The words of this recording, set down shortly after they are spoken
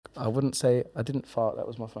I wouldn't say I didn't fart. That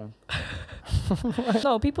was my phone.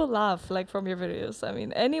 No, people laugh like from your videos. I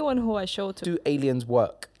mean, anyone who I show to. Do aliens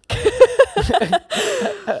work?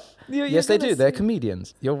 You're Yes, they gonna do. They're see.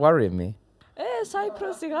 comedians. You're worrying me.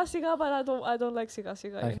 Cyprus, siga siga, but I don't like siga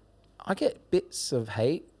siga. Okay. I get bits of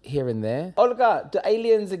hate here and there. Olga, do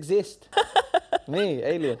aliens exist? Me,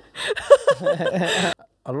 alien.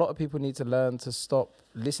 A lot of people need to learn to stop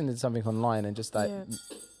listening to something online and just like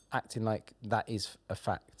acting like that is a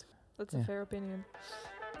fact. That's a fair opinion.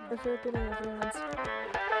 A fair opinion of yours.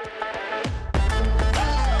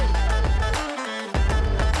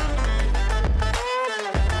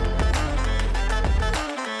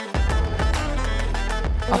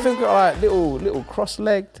 I think we're like little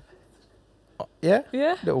cross-legged. Yeah?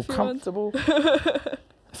 Yeah. Little if you want. comfortable.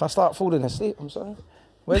 If I start falling asleep, I'm sorry.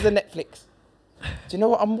 Where's the Netflix? Do you know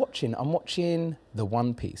what I'm watching? I'm watching The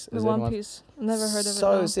One Piece. The One Piece. Never heard of it.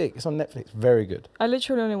 So sick. It's on Netflix. Very good. I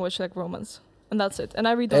literally only watch like romance. And that's it. And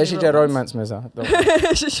I read only Ești de romance, Mesa.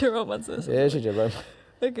 Ești romances. Ești de romance.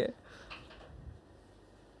 Okay.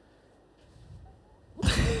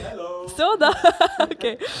 Hello. So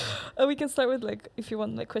okay. We can start with like if you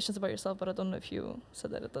want like questions about yourself, but I don't know if you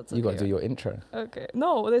said that. That's You got to do right? your intro. Okay.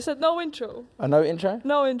 No, they said no intro. No intro?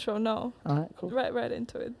 No intro. No. All right, cool. Right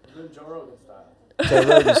into it. Joe Rogan style. Joe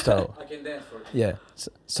Rogan style. I can dance for it. Yeah.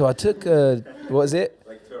 So I took, what is it?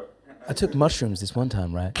 Like two. I took mushrooms this one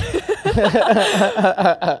time, right?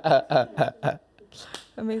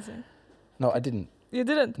 Amazing. No, I didn't. You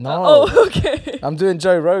didn't? No. Oh, okay. I'm doing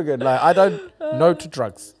Joe Rogan. Like, I don't no to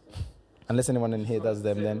drugs. Unless anyone in here does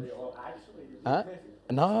them, then. Huh?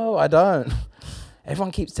 No, I don't.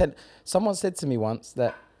 Everyone keeps telling. Someone said to me once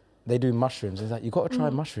that they do mushrooms. It's like, you got to try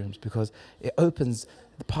mushrooms because it opens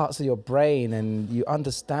the parts of your brain and you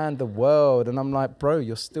understand the world. And I'm like, bro,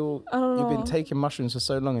 you've been taking mushrooms for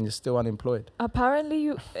so long and you're still unemployed.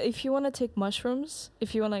 Apparently, if you want to take mushrooms,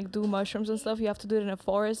 if you want to like do mushrooms and stuff, you have to do it in a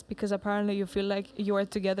forest because apparently you feel like you are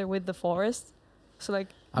together with the forest. So like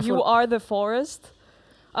you are the forest.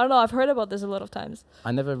 I don't know. I've heard about this a lot of times.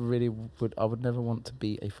 I never really would. I would never want to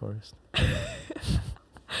be a forest.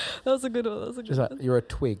 That was a good one. That was a good one. Like you're a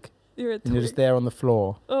twig. You're a And twig. you're just there on the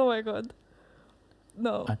floor. Oh my god.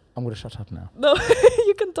 No. I'm gonna shut up now. No,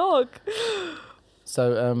 you can talk.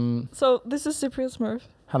 So So this is Cypriot Smurf.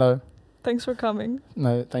 hello. Thanks for coming.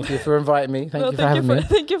 No, thank you for inviting me. Thank you for having me.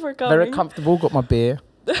 Thank you for coming. Very comfortable. Got my beer,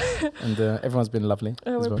 and everyone's been lovely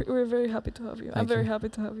as well. We're very happy to have you. I'm Thank very you. happy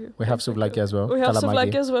to have you. We have Suvlaki as well. We have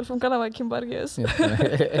Kalamagi. Suvlaki as well from Kalamaki, yes.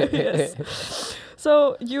 Yes. Yes.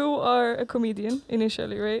 So you are a comedian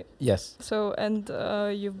initially, right? Yes. So and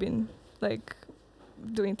you've been like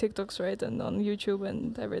doing TikToks, right, and on YouTube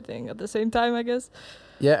and everything at the same time, I guess.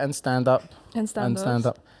 Yeah, and stand up. And stand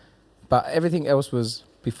up. But everything else was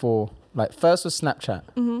before. Like first was Snapchat.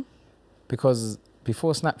 Mm-hmm. Because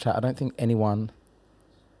before Snapchat, I don't think anyone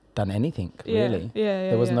done anything really. Yeah.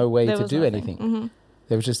 There was no way There to was do nothing. anything. Mm-hmm.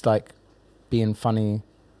 There was just like being funny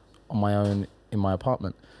on my own in my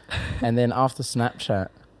apartment. And then after Snapchat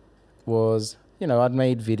was, I'd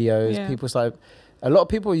made videos. Yeah. People started. A lot of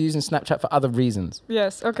people were using Snapchat for other reasons.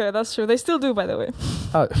 Yes. Okay, that's true. They still do, by the way.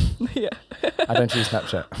 Oh. Yeah. I don't use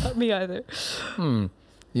Snapchat. Me either.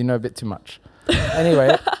 You know a bit too much.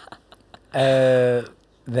 Anyway,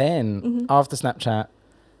 then after Snapchat,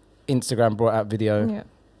 Instagram brought out video. Yeah.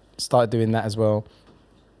 Started doing that as well.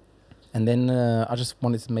 And then I just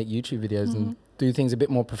wanted to make YouTube videos and do things a bit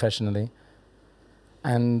more professionally.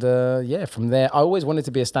 And from there, I always wanted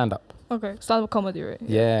to be a stand-up. Okay, stand-up comedy, right?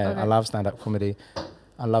 Yeah, Okay. I love stand-up comedy.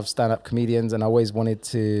 I love stand-up comedians, and I always wanted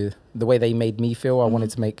to, the way they made me feel, I wanted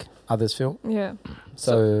to make others feel. Yeah.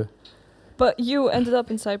 So But you ended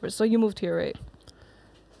up in Cyprus, so you moved here, right?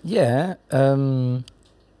 yeah,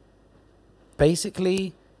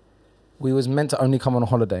 basically, we was meant to only come on a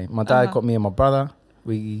holiday. My dad got me and my brother.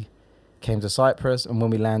 We came to Cyprus, and when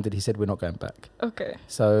we landed, he said, we're not going back. Okay.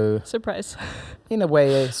 So Surprise. in a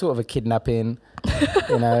way, sort of a kidnapping,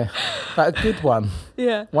 but a good one.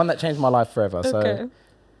 Yeah. One that changed my life forever. Okay. So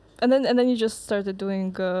And then you just started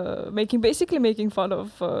doing making fun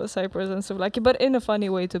of Cyprus and stuff like it, but in a funny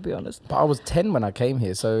way, to be honest. but I was 10 when I came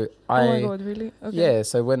here, so Oh my god, really? Okay. yeah.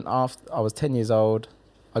 So when I was 10 years old,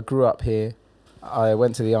 I grew up here. I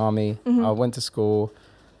went to the army. Mhm. I went to school.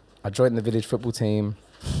 I joined the village football team.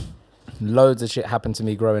 Loads of shit happened to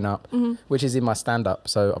me growing up, which is in my stand-up.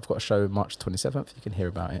 So I've got a show March 27th. You can hear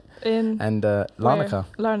about it. And Larnaca.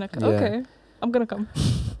 Larnaca. Yeah. Okay. I'm gonna come.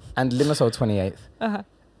 And Limassol 28th. Uh-huh.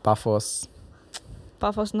 Paphos.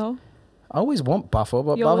 Paphos, no? I always want Buffalo,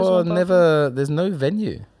 but You always Buffalo want Buffalo? there's no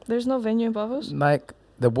venue. There's no venue in Paphos? Like,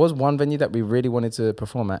 there was one venue that we really wanted to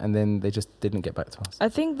perform at, and then they just didn't get back to us. I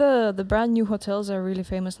think the brand new hotels are really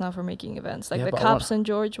famous now for making events, like the Cap St.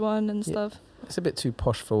 George one and stuff. It's a bit too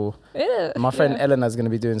posh for... It is. My friend Eleanor's going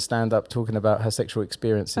to be doing stand-up talking about her sexual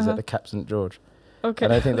experiences at the Cap St. George. Okay. I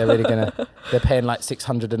don't think they're really going to... They're paying like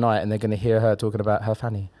 600 a night, and they're going to hear her talking about her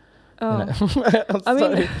fanny. Oh. You know? I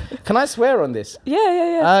mean... Can I swear on this?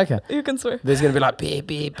 Yeah. Okay. You can swear. There's going to be like, beep,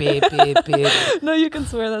 beep, beep, beep, beep. No, you can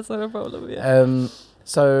swear. That's not a problem, yeah.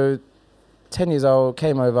 So, 10 years old,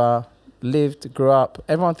 came over... lived, grew up.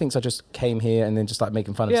 Everyone thinks I just came here and then just like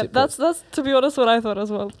making fun of Cypriot. That's to be honest what I thought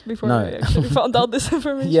as well before I actually found out this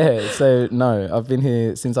information. Yeah, so no, I've been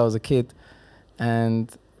here since I was a kid,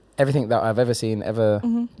 and everything that I've ever seen,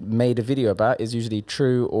 made a video about is usually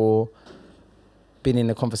true or been in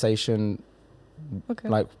a conversation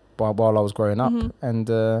like while I was growing up. And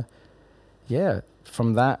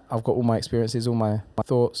from that I've got all my experiences, all my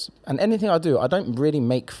thoughts, and anything I do, I don't really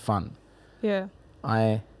make fun. Yeah.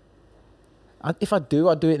 If I do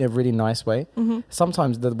it in a really nice way.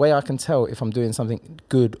 Sometimes the way I can tell if I'm doing something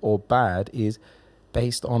good or bad is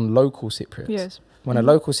based on local Cypriots. Yes. When a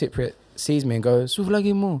local Cypriot sees me and goes,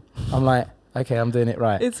 I'm like, okay, I'm doing it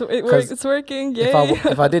right. It's working. Yeah.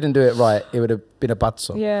 If I didn't do it right, it would have been a bad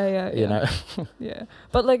song. Yeah. You know. Yeah.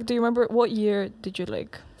 But like, do you remember what year did you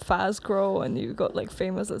like fast grow and you got like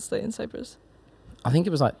famous? Let's say in Cyprus. I think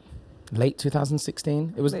it was like late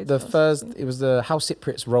 2016. It was late the first. It was the How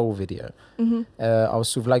Cypriots Roll video. I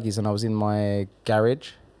was Souvlagis and I was in my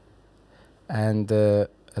garage, and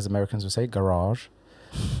as Americans would say, garage.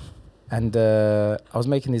 And I was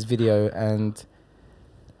making this video, and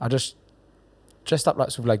I just dressed up like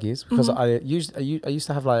Souvlagis because I used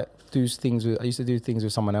to have like I used to do things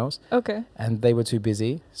with someone else. Okay. And they were too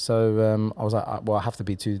busy, so I was like, well, I have to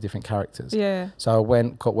be two different characters. Yeah. So I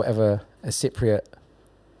went, got whatever a Cypriot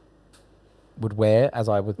would wear, as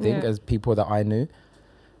I would think, as people that I knew.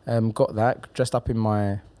 Got that, dressed up in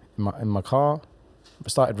my car,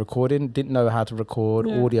 started recording, didn't know how to record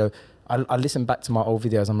audio. I listened back to my old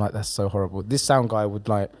videos, I'm like, that's so horrible. This sound guy would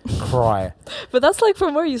like cry. But that's like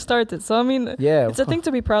from where you started, so I mean, it's a thing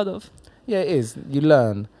to be proud of. Yeah, it is. You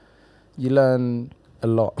learn a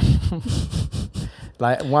lot.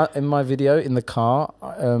 Like in my video in the car,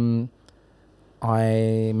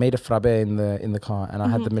 I made a frappe in the car, and I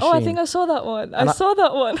had the machine. Oh, I think I saw that one. I saw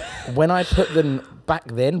that one. When I put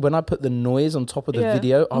the noise on top of the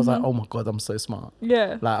video, I was like, oh my God, I'm so smart.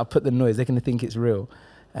 Yeah. Like I put the noise, they're going to think it's real.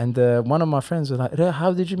 And one of my friends was like,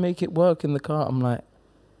 how did you make it work in the car? I'm like,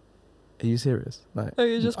 are you serious? Like,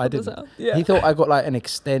 you just put this out. Yeah. He thought I got like an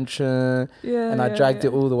extension, and I dragged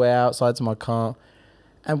it all the way outside to my car.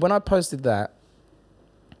 And when I posted that,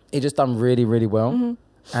 it just done really, really well.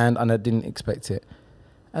 And I didn't expect it.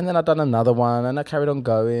 And then I done another one, and I carried on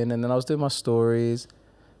going, and then I was doing my stories,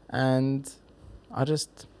 and I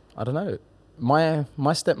don't know. My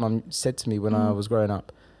stepmom said to me when I was growing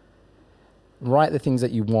up, write the things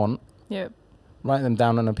that you want, write them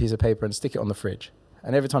down on a piece of paper and stick it on the fridge.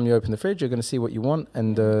 And every time you open the fridge, you're going to see what you want,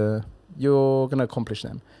 and you're going to accomplish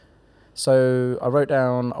them. So I wrote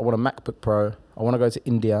down, I want a MacBook Pro, I want to go to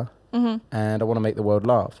India, and I want to make the world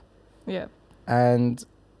laugh. Yeah. And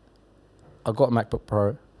I got a MacBook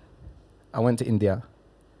Pro. I went to India,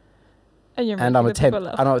 and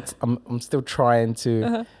I'm still trying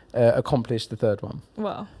to accomplish the third one.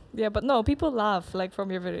 Wow. Yeah, but no, people laugh like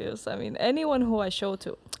from your videos. I mean, anyone who I show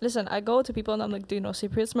to, listen, I go to people and I'm like, do you know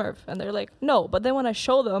Cypriot Smurf? And they're like, no. But then when I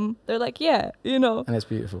show them, they're like, yeah, you know. And it's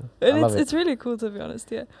beautiful. And I love it. It's really cool, to be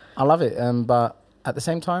honest. Yeah. I love it. But at the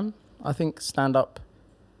same time, I think stand up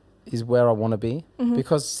is where I want to be,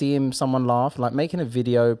 because seeing someone laugh, like making a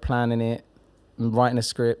video, planning it, writing a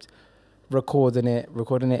script, recording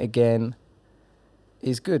it again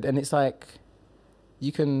is good. And it's like,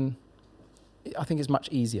 I think it's much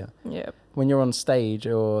easier when you're on stage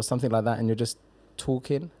or something like that and you're just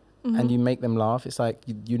talking and you make them laugh. It's like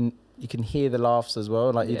you can hear the laughs as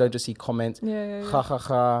well. Like you don't just see comments, ha ha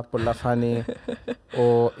ha, Bolafani,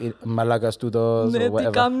 or Malaga Studos or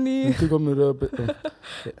whatever.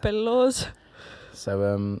 Pelos.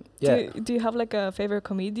 So Do you have like a favorite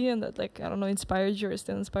comedian that, like, I don't know, inspired you or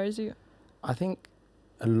still inspires you? I think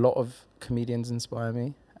a lot of comedians inspire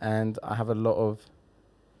me, and I have a lot of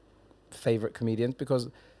favorite comedians because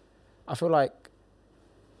I feel like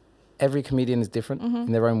every comedian is different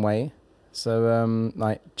in their own way. So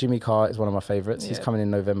like Jimmy Carr is one of my favorites. He's coming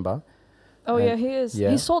in November. Oh yeah, he is.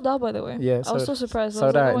 He sold out, by the way. Yeah, I was so surprised.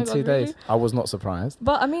 Sold out in 2 days. Really? I was not surprised.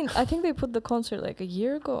 But I mean, I think they put the concert like a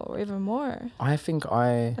year ago or even more. I think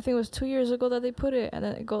it was 2 years ago that they put it, and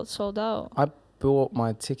then it got sold out. I bought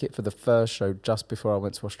my ticket for the first show just before I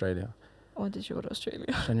went to Australia. When did you go to Australia?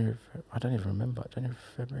 January. I don't even remember. January,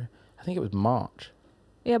 February. I think it was March.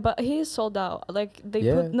 Yeah, but he is sold out. Like they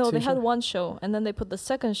Yeah, put they had shows. one show and then they put the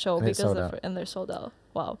second show And it's because sold out. and they're sold out.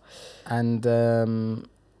 Wow. And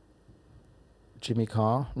Jimmy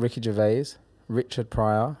Carr, Ricky Gervais, Richard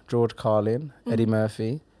Pryor, George Carlin, Eddie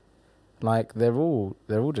Murphy. Like they're all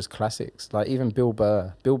just classics. Like even Bill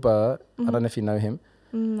Burr. I don't know if you know him.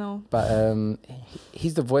 No. But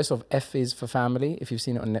he's the voice of F is for Family. If you've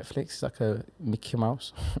seen it on Netflix, it's like a Mickey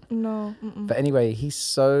Mouse. No. But anyway,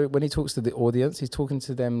 when he talks to the audience, he's talking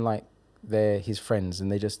to them like they're his friends,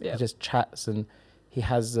 and he just chats, and he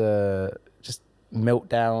has just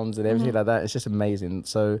meltdowns and everything like that. It's just amazing.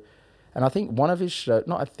 So, and I think one of his shows,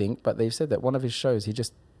 not I think, but they've said that one of his shows, he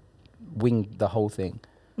just winged the whole thing,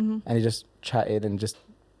 and he just chatted and just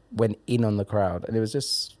went in on the crowd, and it was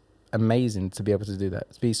just amazing to be able to do that,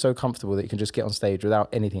 to be so comfortable that you can just get on stage without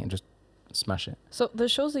anything and just smash it. So the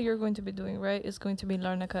shows that you're going to be doing, right, is going to be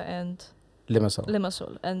Larnaca and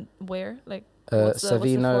Limassol. And where? Like what's the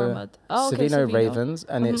format? Savino Ravens,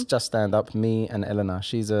 and it's just stand up. Me and Elena.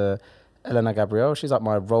 She's Elena Gabrielle. She's like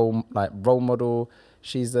my role model.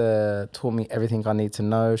 She's taught me everything I need to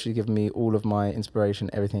know. She's given me all of my inspiration,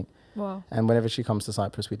 everything. Wow. And whenever she comes to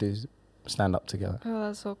Cyprus, we do stand up together. Oh,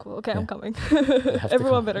 that's so cool. Okay, I'm coming.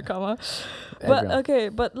 Everyone better come, huh? But okay,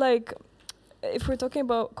 but like if we're talking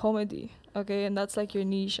about comedy, okay, and that's like your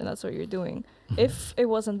niche and that's what you're doing. If it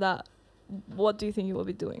wasn't that, what do you think you will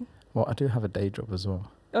be doing? Well, I do have a day job as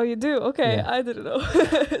well. Oh, you do? Okay, Yeah. I didn't know.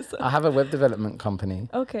 I have a web development company.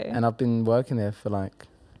 Okay. And I've been working there for like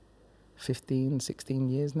 15, 16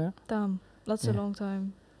 years now. Damn, that's a long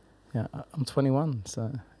time. Yeah, I'm 21,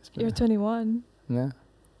 so... You're 21? Yeah.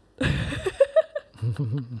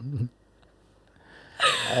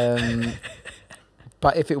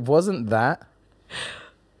 But if it wasn't that,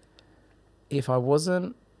 if I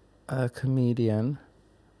wasn't a comedian,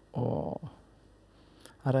 or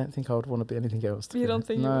I don't think I would want to be anything else. You don't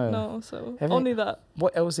think you would? No, so only that.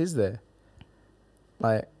 What else is there?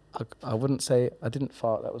 Like, I wouldn't say, I didn't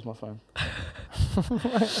fart, that was my phone.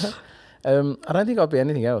 I don't think I'd be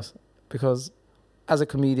anything else, because as a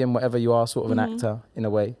comedian, whatever you are, sort of an actor in a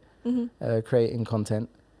way, creating content.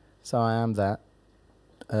 So I am that.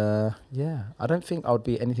 Yeah, I don't think I would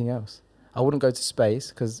be anything else. I wouldn't go to space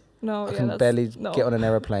because I can barely get on an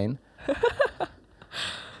aeroplane.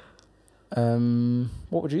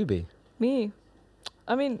 What would you be? Me?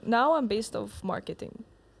 I mean, now I'm based off marketing,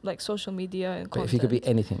 like social media and content. But if you could be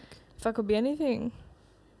anything? If I could be anything,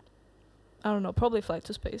 I don't know, probably fly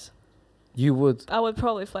to space. You would? I would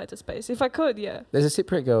probably fly to space. If I could, yeah. There's a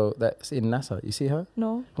Cypriot girl that's in NASA. You see her?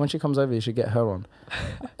 No. When she comes over, you should get her on.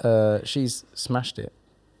 She's smashed it.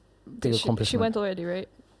 Big accomplishment. She went already, right?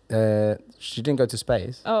 She didn't go to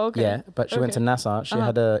space. Oh, okay. Yeah, but she went to NASA. She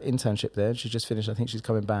had an internship there. She just finished. I think she's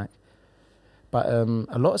coming back. But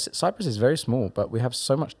a lot of Cyprus is very small, but we have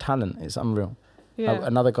so much talent. It's unreal. Yeah.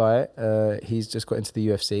 Another guy, he's just got into the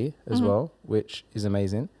UFC as well, which is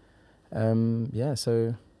amazing. Yeah,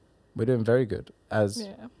 so we're doing very good. As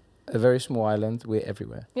a very small island, we're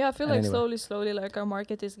everywhere. Yeah, I feel like slowly, like our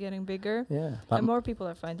market is getting bigger. Yeah. And more people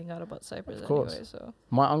are finding out about Cyprus anyway, so.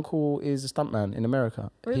 My uncle is a stuntman in America.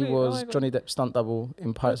 Really? He was Johnny Depp's stunt double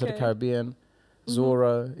in Pirates of the Caribbean,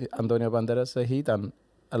 Zorro, Antonio Banderas, so he done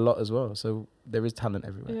a lot as well. So there is talent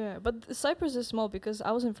everywhere. Yeah, but Cyprus is small because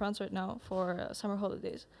I was in France right now for summer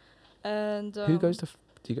holidays. And who goes to...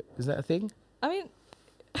 is that a thing? I mean,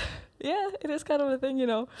 yeah, it is kind of a thing, you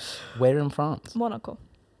know. Where in France? Monaco.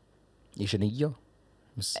 Ίσονιγιο.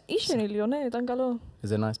 Ίσονιγιο, ναι, ήταν καλό. Is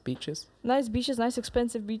there nice beaches? Nice beaches, nice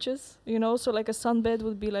expensive beaches. You know, so like a sunbed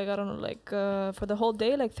would be like, I don't know, like for the whole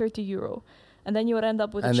day, like €30. And then you would end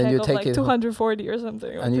up with a check of like 240 or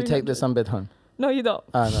something. And you take the sunbed home? No, you don't.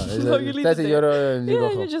 Ah, no. No, you leave €30 and you go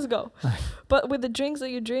home. You just go. But with the drinks that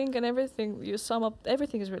you drink and everything, you sum up,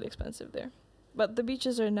 everything is really expensive there. But the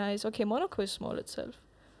beaches are nice. Okay, Monaco is small itself.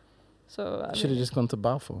 So I should have just gone to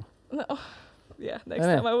Balfour. No. Yeah, next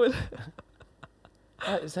time I will.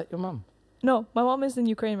 Is that your mum? No, my mom is in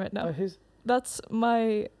Ukraine right now. Oh, who's? That's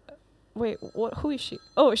my... Wait, what? Who is she?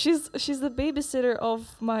 Oh, she's the babysitter of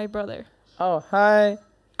my brother. Oh, hi.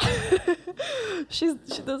 She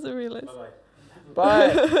doesn't realize.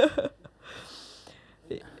 Bye.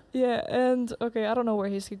 Yeah, and okay, I don't know where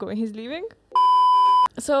he's going. He's leaving.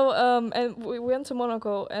 So and we went to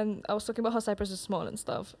Monaco, and I was talking about how Cyprus is small and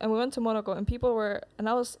stuff. And we went to Monaco, and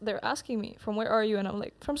they're asking me, from where are you? And I'm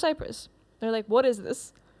like, from Cyprus. They're like, what is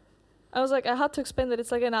this? I was like, I had to explain that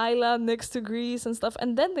it's like an island next to Greece and stuff.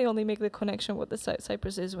 And then they only make the connection what the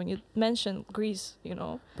Cyprus is when you mention Greece, you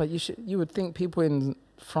know. But you would think people in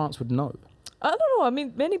France would know. I don't know. I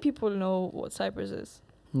mean, many people know what Cyprus is.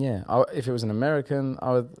 Yeah, if it was an American,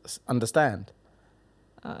 I would understand.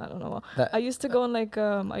 I don't know. That, I used to go on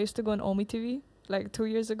I used to go on Omi TV like 2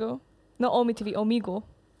 years ago. Not Omi TV, Omigo.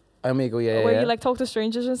 Amigo, yeah, Where yeah. you like talk to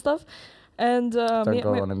strangers and stuff. And Don't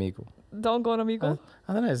go on Amigo. Don't go on Omigo.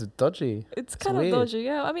 I don't know. It's dodgy. It's kind of dodgy.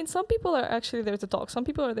 Yeah. I mean, some people are actually there to talk. Some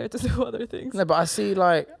people are there to do other things. No, but I see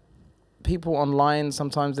like people online.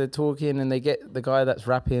 Sometimes they're talking and they get the guy that's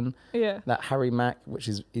rapping. Yeah. That Harry Mack, which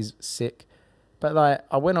is sick. But like,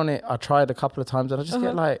 I went on it. I tried a couple of times, and I just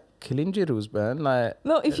get like kilinjirus, man. Like,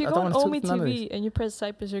 no, if you go on Omi to TV and you press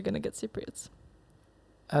Cyprus, you're gonna get Cypriots.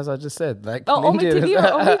 As I just said, like Omi TV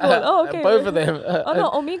or Omegle. Oh, okay. Both of them. Oh no,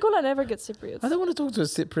 Omegle I never get Cypriots. I don't want to talk to a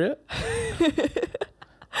Cypriot.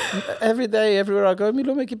 Every day, everywhere I go,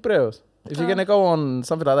 Milo me Cyprios. If you're gonna go on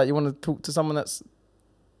something like that, you want to talk to someone that's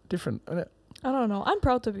different, isn't it? I don't know. I'm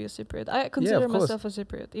proud to be a Cypriot. I consider myself a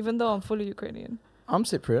Cypriot, even though I'm fully Ukrainian. I'm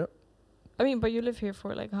Cypriot. I mean, but you live here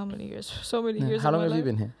for like how many years? So many years. How long have you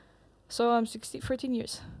been here? So I'm 14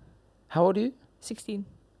 years. How old are you? 16.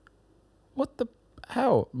 What the?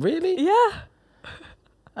 How? Really? Yeah.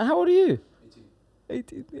 And how old are you?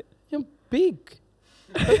 18. Yeah. You're big.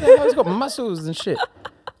 He's got muscles and shit.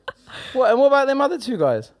 What? And what about them other two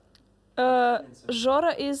guys?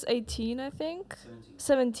 Jora is 18, I think.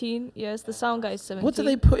 17. Yes, the sound guy is 17. What do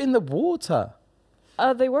they put in the water?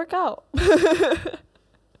 They work out.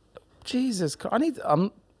 Jesus,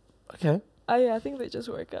 okay. Yeah, I think they just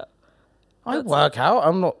work out. I work out.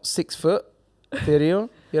 I'm not 6 foot. Video.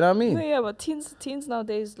 You know what I mean? No, yeah, but teens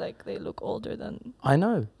nowadays, like, they look older than... I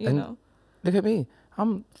know. You know. Look at me.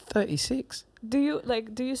 I'm 36. Do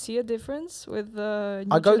you see a difference with the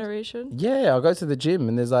new generation? Yeah, I go to the gym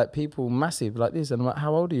and there's like people massive like this, and I'm like,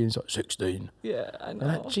 how old are you? And it's like 16. Yeah, I know.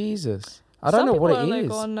 Like, Jesus. I don't know what it is.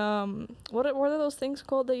 Like on what are those things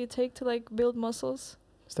called that you take to like build muscles?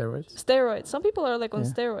 Steroids. Some people are like on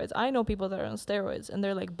steroids. I know people that are on steroids and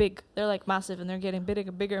they're like big. They're like massive and they're getting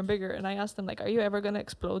bigger and bigger. And I asked them like, are you ever gonna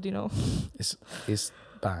explode? You know? It's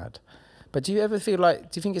bad. But do you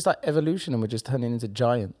think it's like evolution and we're just turning into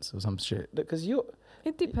giants or some shit? Because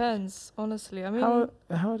it depends, honestly. I mean,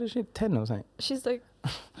 how old is she? 10 or something? She's like,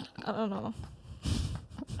 I don't know,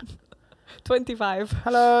 25.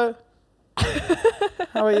 Hello.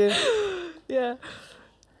 How are you? Yeah.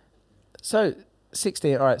 So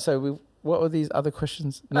 16. All right. So what were these other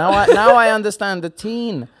questions? Now I understand the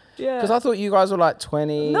teen. Yeah. Because I thought you guys were like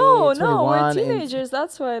 20. No, we're teenagers.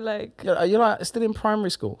 That's why, like. You're like still in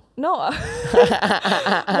primary school. No. I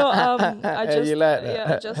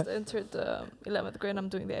just entered 11th grade. I'm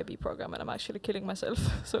doing the IB program, and I'm actually killing myself.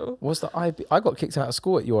 So. What's the IB? I got kicked out of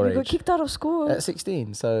school at your age. You got kicked out of school at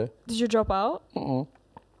 16. So. Did you drop out? Uh-uh.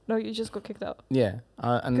 No, you just got kicked out. Yeah,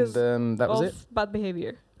 and that was it. Bad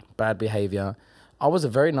behavior. Bad behavior. I was a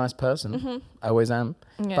very nice person. Mm-hmm. I always am.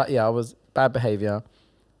 Yeah. But yeah, I was bad behavior.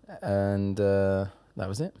 And that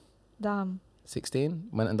was it. Damn. 16,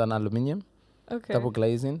 went and done aluminium. Okay. Double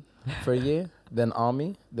glazing for a year. Then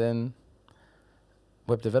army. Then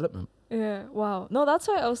web development. Yeah. Wow. No, that's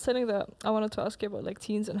why I was saying that I wanted to ask you about like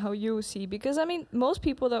teens and how you see, because I mean most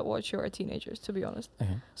people that watch you are teenagers, to be honest.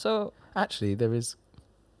 Okay. So actually, there is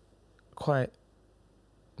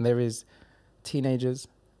teenagers.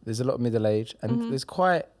 There's a lot of middle age, and there's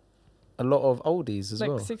quite a lot of oldies as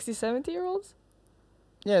well. Like 60, 70-year-olds.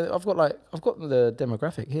 Yeah, I've got the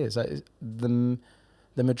demographic here. So the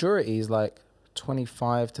majority is like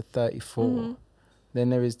 25 to 34. Mm-hmm. Then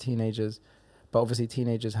there is teenagers, but obviously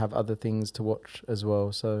teenagers have other things to watch as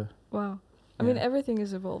well. So wow, I mean everything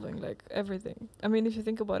is evolving, like everything. I mean if you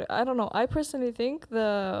think about it, I don't know. I personally think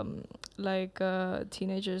the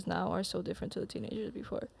teenagers now are so different to the teenagers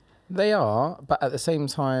before. They are, but at the same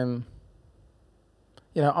time,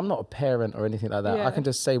 you know, I'm not a parent or anything like that. Yeah. I can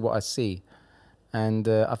just say what I see. And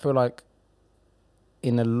I feel like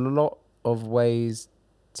in a lot of ways,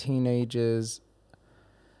 teenagers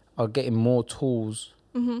are getting more tools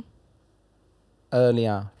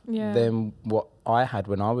earlier than what I had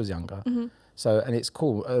when I was younger. Mm-hmm. So, and it's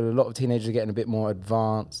cool. A lot of teenagers are getting a bit more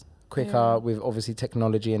advanced, quicker with obviously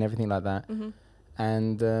technology and everything like that. Mm-hmm.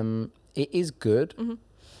 And it is good,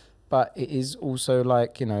 but it is also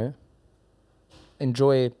like, you know,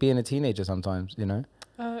 enjoy being a teenager sometimes, you know?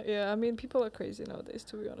 Yeah, I mean, people are crazy nowadays,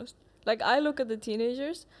 to be honest. Like, I look at the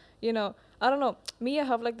teenagers, you know, I don't know. Me, I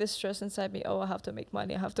have like this stress inside me. Oh, I have to make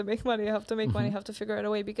money. I have to make money. I have to make money. I have to figure out a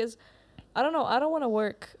way, because I don't know. I don't want to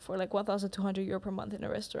work for like 1,200 euro per month in a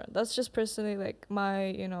restaurant. That's just personally like my,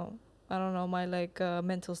 you know, I don't know, my like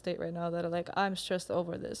mental state right now that like I'm stressed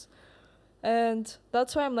over this. And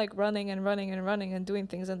that's why I'm like running and running and running and doing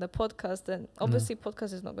things. And the podcast, and obviously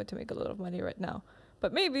podcast is not going to make a lot of money right now,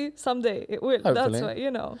 but maybe someday it will. Hopefully. That's why, you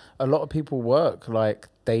know. A lot of people work like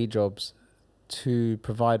day jobs to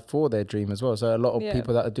provide for their dream as well. So a lot of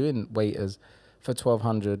people that are doing waiters for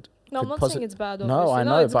 1,200. No, I'm not saying it's bad. No, I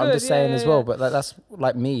know, but I'm just saying as well. But that's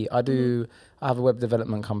like me. I have a web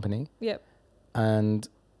development company. Yep. And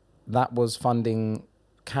that was funding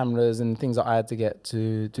cameras and things that I had to get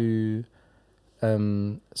to do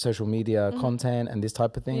social media content and this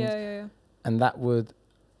type of things. Yeah. And that would,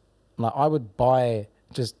 like, I would buy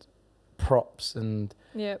just props and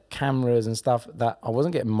cameras and stuff that I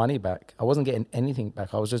wasn't getting money back. I wasn't getting anything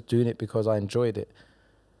back. I was just doing it because I enjoyed it.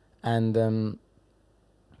 And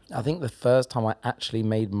I think the first time I actually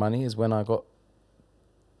made money is when I got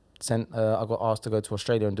asked to go to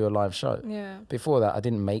Australia and do a live show. Yeah. Before that, I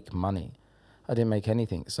didn't make money. I didn't make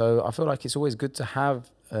anything. So I feel like it's always good to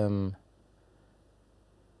have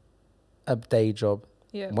a day job.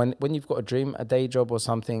 Yeah. When you've got a dream, a day job or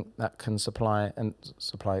something that can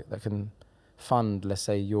that can fund, let's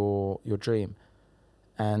say, your dream.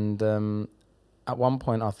 And at one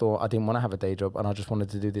point I thought I didn't want to have a day job and I just wanted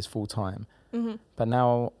to do this full time. But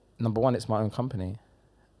now, number one, it's my own company.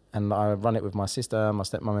 And I run it with my sister, my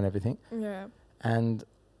stepmom and everything. Yeah. And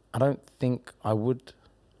I don't think I would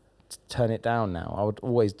turn it down now. I would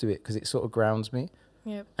always do it because it sort of grounds me.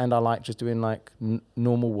 Yep. And I like just doing like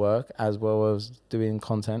normal work as well as doing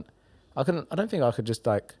content. I don't think I could just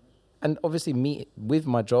like, and obviously with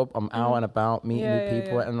my job, I'm out and about meeting new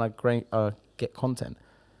people and like get content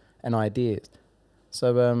and ideas.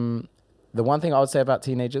 So the one thing I would say about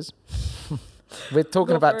teenagers, we're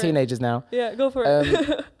talking about teenagers now. Yeah, go for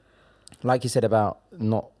it. Like you said about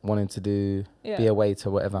not wanting to be a waiter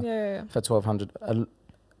or whatever for 1,200.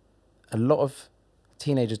 A lot of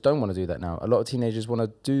teenagers don't want to do that now. A lot of teenagers want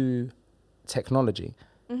to do technology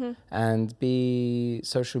and be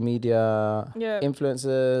social media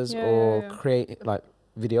influencers or create like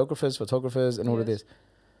videographers, photographers and all of this.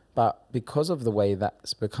 But because of the way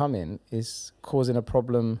that's becoming, is causing a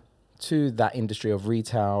problem to that industry of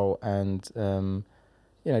retail and,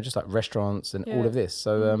 just like restaurants and all of this.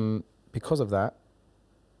 So because of that,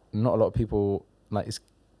 not a lot of people, it's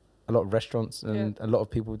a lot of restaurants and a lot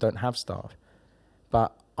of people don't have staff.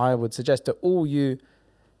 But I would suggest to all you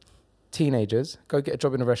teenagers, go get a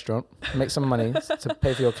job in a restaurant, make some money to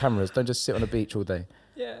pay for your cameras. Don't just sit on a beach all day.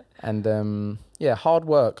 Yeah. And hard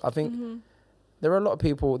work. I think there are a lot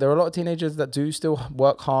of teenagers that do still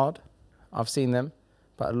work hard. I've seen them,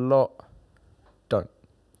 but a lot don't.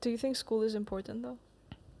 Do you think school is important though?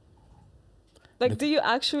 Like, do you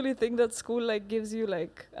actually think that school gives you I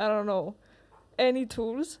don't know, any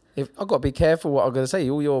tools? I've got to be careful what I'm going to say.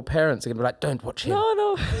 All your parents are going to be like, don't watch him.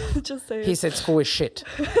 No, just say He said school is shit.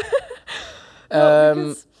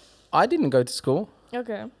 I didn't go to school.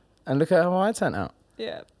 Okay. And look at how I turned out.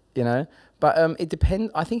 Yeah. But it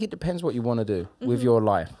depends. I think it depends what you want to do with your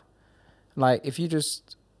life. Like, if you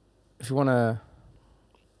want to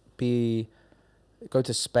go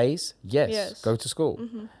to space, yes, go to school.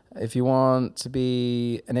 If you want to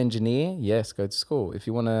be an engineer, yes, go to school. If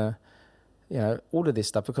you want to, all of this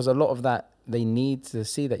stuff, because a lot of that, they need to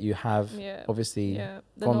see that you have obviously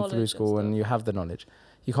gone through school and you have the knowledge.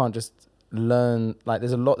 You can't just learn,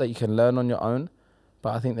 there's a lot that you can learn on your own,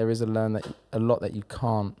 but I think there is a lot that you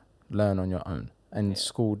can't learn on your own, and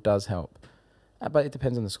school does help. But it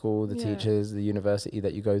depends on the school, the teachers, the university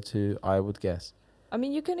that you go to, I would guess. I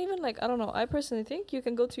mean, you can even I don't know, I personally think you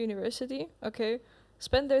can go to university, okay,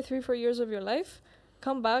 spend there 3-4 years of your life,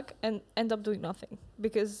 come back and end up doing nothing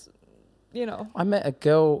because, I met a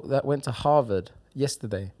girl that went to Harvard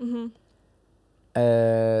yesterday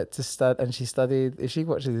to study, and she studied, if she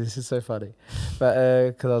watches this is so funny, but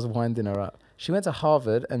because I was winding her up. She went to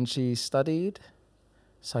Harvard and she studied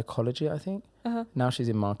psychology, I think. Now she's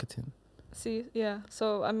in marketing. See, yeah.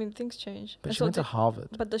 So, I mean, things change. But she went to Harvard.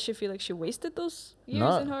 But does she feel like she wasted those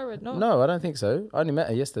years in Harvard? No, I don't think so. I only met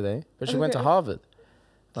her yesterday, but she went to Harvard.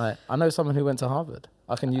 I know someone who went to Harvard.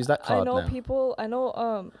 I can use that card now. I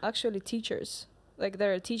know actually teachers.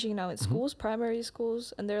 They're teaching now in schools, primary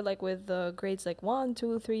schools, and they're with grades 1,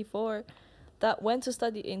 2, 3, 4 that went to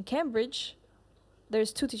study in Cambridge.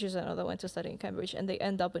 There's 2 teachers I know that went to study in Cambridge, and they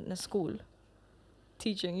end up in a school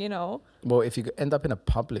teaching, Well, if you end up in a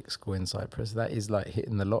public school in Cyprus, that is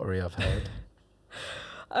hitting the lottery, I've heard.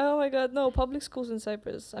 Oh my God, no, public schools in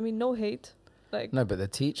Cyprus. I mean, no hate. No, but the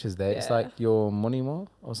teachers there, it's like your monimo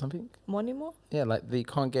or something. Monimo? Yeah,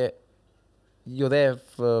 you're there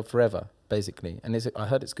for forever, basically. And I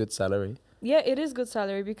heard it's good salary. Yeah, it is good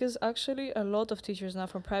salary because actually a lot of teachers now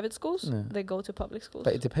from private schools, they go to public schools.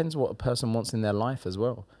 But it depends what a person wants in their life as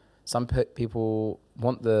well. Some people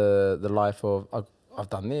want the life of, I've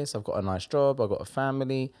done this, I've got a nice job, I've got a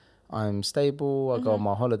family, I'm stable, I go on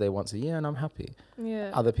my holiday once a year and I'm happy. Yeah.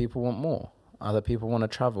 Other people want more. Other people want to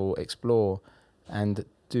travel, explore, and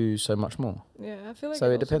do so much more. Yeah, I feel like so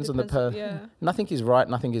it depends on the person. Yeah. Nothing is right,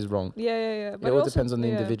 nothing is wrong. Yeah. But it all depends on the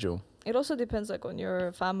individual. It also depends like on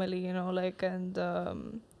your family, you know, like, and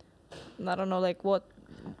I don't know, like what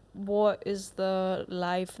is the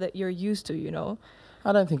life that you're used to, you know?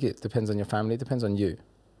 I don't think it depends on your family. It depends on you.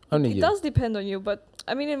 Only you. It does depend on you, but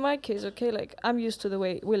I mean, in my case, okay, like I'm used to the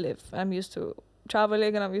way we live. I'm used to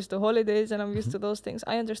traveling and I'm used to holidays and I'm used to those things.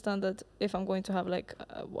 I understand that if I'm going to have like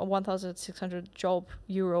a 1,600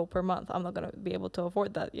 euro per month, I'm not going to be able to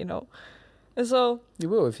afford that, you know? And so... You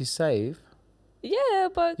will if you save. Yeah,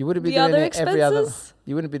 but you wouldn't be doing it every other.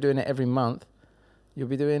 You wouldn't be doing it every month. You'll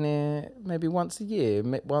be doing it maybe once a year,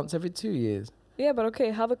 once every 2 years. Yeah, but okay,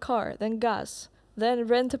 have a car, then gas, then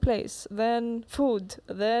rent a place, then food,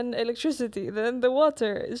 then electricity, then the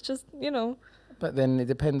water. It's just, you know. But then it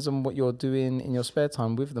depends on what you're doing in your spare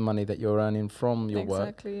time with the money that you're earning from your work.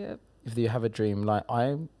 Exactly, yeah. If you have a dream, like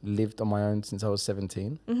I lived on my own since I was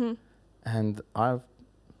 17, and I've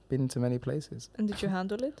been to many places. And did you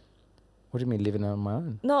handle it? What do you mean living on my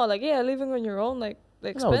own? No, like living on your own, like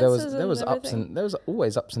expenses. No, there was there was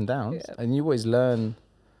always ups and downs, and you always learn.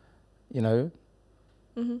 You know,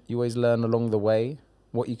 you always learn along the way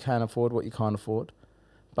what you can afford, what you can't afford,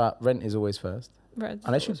 but rent is always first. Rent.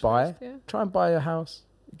 Unless you buy, try and buy a house,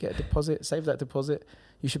 get a deposit, save that deposit.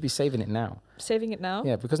 You should be saving it now. Saving it now?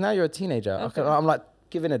 Yeah, because now you're a teenager. Okay. I'm like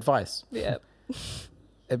giving advice. Yeah.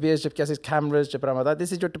 Cameras,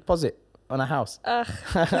 this is your deposit on a house. But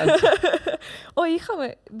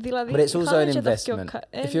it's also an investment.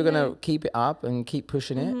 If you're going to keep it up and keep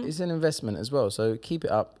pushing it, it's an investment as well. So keep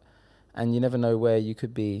it up, and you never know where you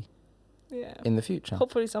could be in the future.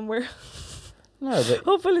 Hopefully somewhere. No, but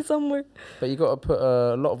hopefully somewhere. But you got to put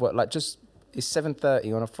a lot of work. Like it's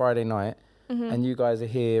 7:30 on a Friday night, and you guys are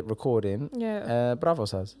here recording. Yeah. Bravo,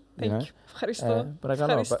 Saz. Thank you. But I don't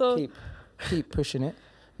know. But keep pushing it.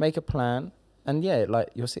 Make a plan, and like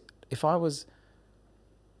if I was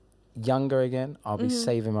younger again, I'll be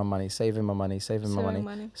saving my money. I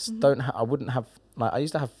wouldn't have, like, I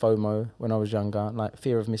used to have FOMO when I was younger, like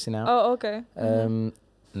fear of missing out. Oh, okay.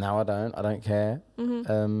 Now I don't care.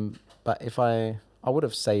 But if I would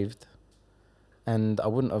have saved, and I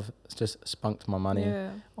wouldn't have just spunked my money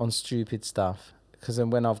on stupid stuff, because then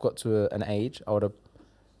when I've got to an age, I would have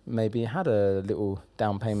maybe had a little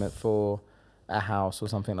down payment for a house or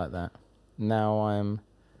something like that. Now I'm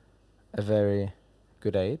a very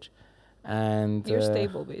good age, and you're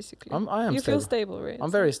stable basically. I am. You stable. feel stable, right?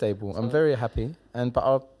 I'm very stable. I'm very happy, but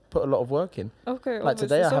I'll put a lot of work in. Okay. Like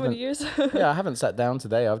today, I haven't. Many years. I haven't sat down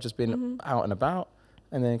today. I've just been out and about,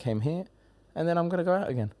 and then came here, and then I'm gonna go out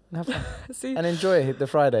again and have fun. See? And enjoy the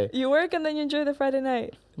Friday. You work and then you enjoy the Friday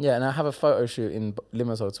night. Yeah, and I have a photo shoot in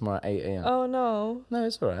Limassol tomorrow at 8 a.m. Oh no. No,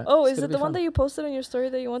 it's alright. Oh, is it the one that you posted on your story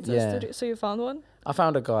that you went to the studio? So you found one? I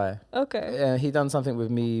found a guy. Okay. He done something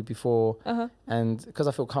with me before, and because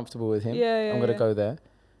I feel comfortable with him, I'm gonna go there.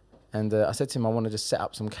 And I said to him, I want to just set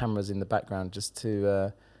up some cameras in the background just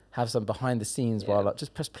to have some behind the scenes while I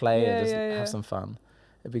just press play and just have some fun.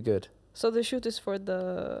 It'd be good. So the shoot is for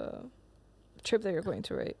the trip that you're going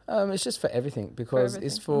to, right? It's just for everything, because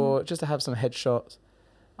it's for just to have some headshots.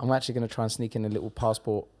 I'm actually going to try and sneak in a little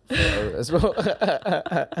passport photo as well,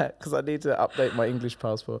 because I need to update my English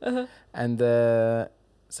passport. And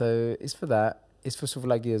so it's for that. It's for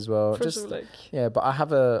Souvlaki as well. But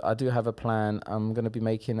I do have a plan. I'm going to be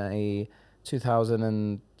making a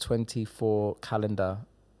 2024 calendar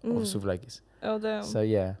of Souvlakis. Oh damn. So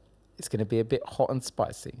it's going to be a bit hot and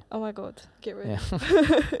spicy. Oh my god, get ready.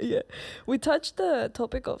 Yeah. We touched the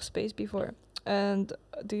topic of space before. And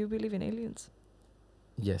do you believe in aliens?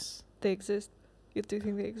 Yes. They exist? You do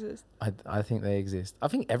think they exist? I think they exist. I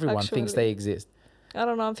think everyone thinks they exist. I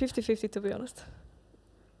don't know, I'm 50-50 to be honest.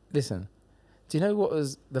 Listen, do you know what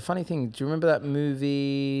was the funny thing? Do you remember that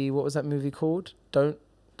movie? What was that movie called? Don't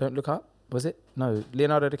Look Up? Was it? No,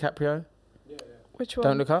 Leonardo DiCaprio? Which one?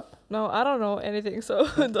 Don't Look Up? No, I don't know anything, so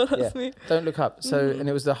don't ask me. Don't Look Up. So, and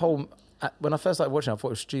it was the whole... when I first started watching, I thought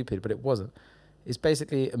it was stupid, but it wasn't. It's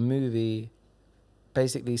basically a movie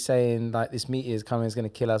basically saying, like, this meteor is coming, it's going to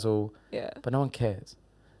kill us all. Yeah. But no one cares.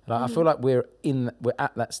 Like, I feel like we're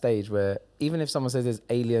at that stage where even if someone says there's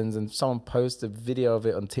aliens and someone posts a video of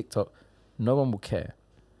it on TikTok, no one will care.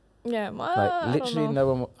 Yeah. Like, literally no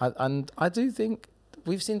one will, and I do think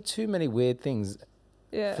we've seen too many weird things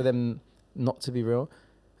for them not to be real,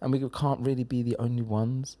 and we can't really be the only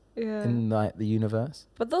ones in like the universe.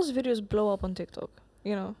 But those videos blow up on TikTok.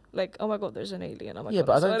 You know, like, oh my god, there's an alien. Oh my Yeah, god,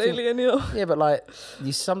 but I there's don't an think- alien. You know. Yeah, but like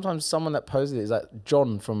you sometimes someone that posted it is like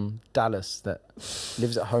John from Dallas that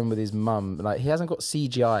lives at home with his mum. Like he hasn't got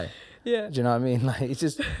CGI. Yeah. Do you know what I mean? Like it's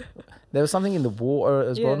just there was something in the water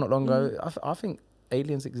as well Yeah. not long ago. I think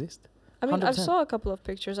aliens exist. I mean, I 100%. saw a couple of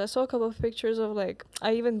pictures. I saw a couple of pictures of like.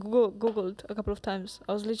 I even googled a couple of times.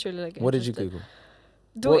 I was literally like. What did you interested. Google?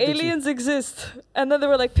 Do What did you- aliens exist? And then there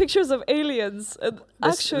were like pictures of aliens. And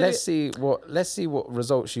actually, let's see what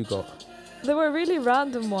results you got. there were really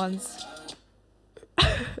random ones.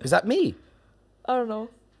 Is that me? I don't know.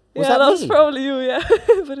 Was yeah, that was me? probably you. Yeah,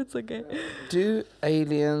 but it's okay. Do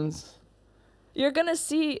aliens? You're gonna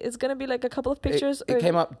see. It's gonna be like a couple of pictures. It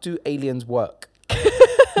came up. Do aliens work?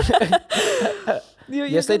 You're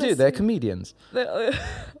Yes, they gonna do. They're see. comedians. The-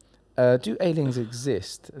 Do aliens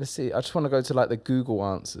exist? Let's see. I just want to go to like the Google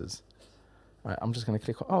answers. Right, I'm just going to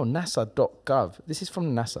click on. Oh, NASA.gov. This is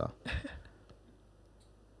from NASA.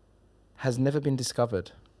 Has never been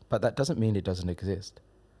discovered, but that doesn't mean it doesn't exist.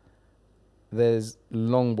 There's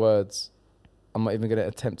long words. I'm not even going to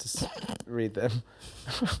attempt to read them.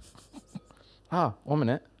 1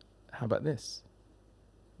 minute. How about this?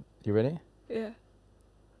 You ready? yeah.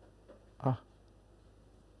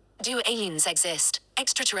 Do aliens exist?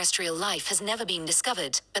 Extraterrestrial life has never been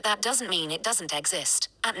discovered, but that doesn't mean it doesn't exist.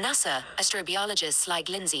 At NASA, astrobiologists like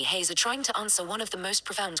Lindsay Hayes are trying to answer one of the most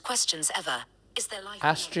profound questions ever. Is there life?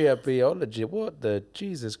 Astrobiology. What the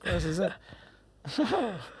Jesus Christ is that? I don't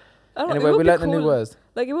know, it Anyway, would we be learnt the new cool. words.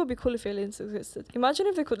 Like, it would be cool if aliens existed. Imagine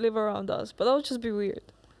if they could live around us, but that would just be weird.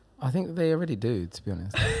 I think they already do, to be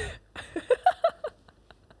honest.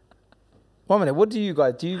 1 minute. What do you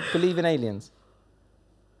guys? Do you believe in aliens?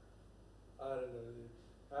 I don't know.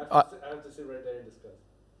 I have to sit right there and discuss.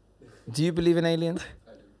 Do you believe in aliens?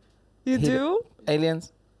 You He- do?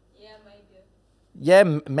 Aliens? Yeah, maybe. Yeah,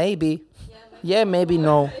 maybe. Yeah, maybe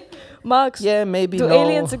no. Max, Yeah, maybe do no.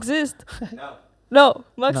 aliens exist? No. No.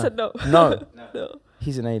 Max No. said no. No, No.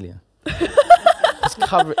 he's an alien.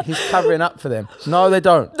 He's covering up for them. No, they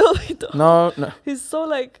don't. No, they don't. No. He's so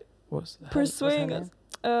like What's her persuading name?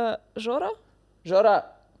 us. Jora? Jora.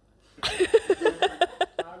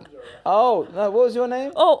 Oh, no, what was your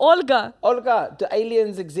name? Oh, Olga. Olga, do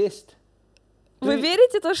aliens exist? Вы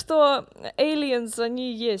верите то, что aliens,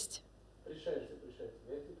 они есть?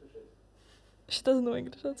 She doesn't know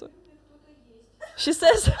English, that's why. She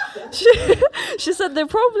says, she said there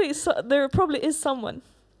probably is someone.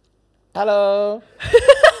 Hello.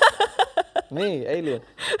 Me, alien.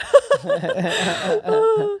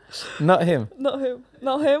 Not him. Not him.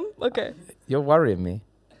 Not him? Okay. You're worrying me.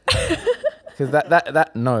 Because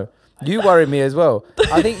that no. You worry me as well.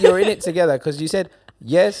 I think you're in it together because you said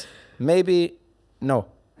yes, maybe, no.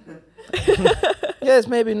 Yes,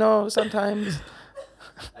 maybe, no, sometimes.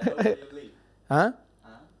 Huh?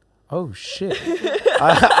 Oh, shit.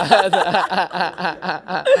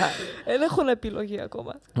 Δεν έχουν επιλογή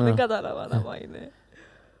ακόμα. Δεν καταλάβανα μα είναι.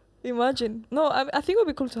 Imagine. No, I think it would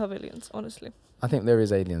be cool to have aliens, honestly. I think there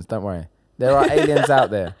is aliens, don't worry. There are aliens out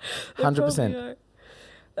there. There 100%. probably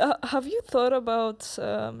are. Have you thought about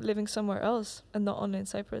living somewhere else and not only in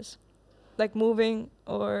Cyprus? Like moving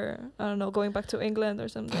or, I don't know, going back to England or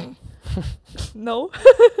something? No?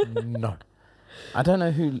 No. I don't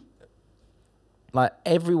know who, like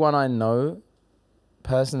everyone I know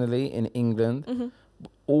personally in England Mm-hmm.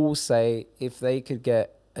 all say if they could get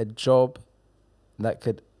a job that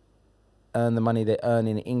could earn the money they earn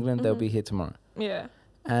in England, they'll be here tomorrow. Yeah.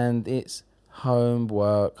 And it's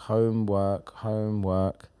homework.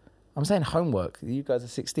 I'm saying homework. You guys are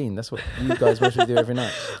 16. That's what you guys mostly do every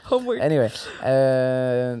night. Homework. Anyway,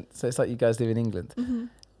 so it's like you guys live in England. Mm-hmm.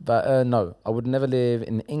 But no, I would never live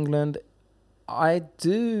in England. I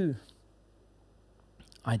do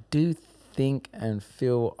think and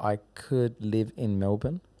feel I could live in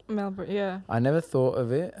Melbourne. Melbourne, yeah. I never thought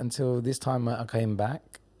of it until this time I came back.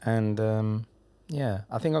 And yeah,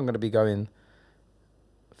 I think I'm going to be going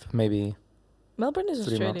for maybe Melbourne is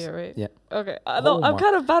 3 Australia, months. right? Yeah. Okay. Oh I'm my-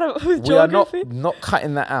 kind of bad at with We are geography. not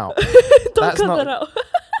cutting that out. Don't that's cut not- that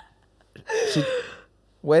out.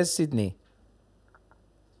 Where's Sydney?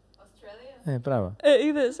 Australia? Hey, bravo.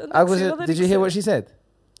 Did you hear what she said?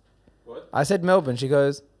 What? I said Melbourne. She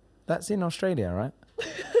goes, that's in Australia, right?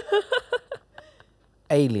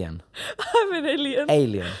 Alien. I'm an alien.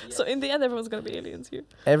 Alien. So in the end, everyone's gonna be aliens here.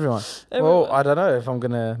 Everyone. Everyone. Well, I don't know if I'm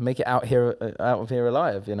going to make it out of here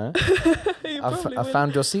alive, you know? You I probably will.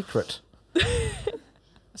 found your secret.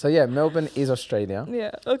 So yeah, Melbourne is Australia.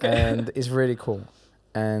 Yeah. Okay. And it's really cool.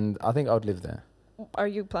 And I think I would live there. Are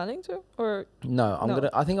you planning to? Or No, No.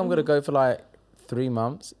 I think I'm gonna go for like 3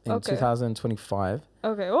 months in Okay. 2025.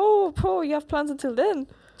 okay. Oh, pro, you have plans until then.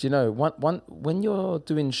 Do you know when you're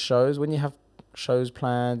doing shows, when you have shows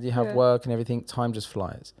planned, you have Yeah. work and everything, time just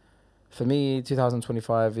flies. For me,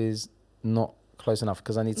 2025 is not close enough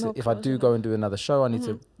because I need to. Not If I close do go enough. and do another show, I need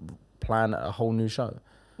Mhm. to plan a whole new show.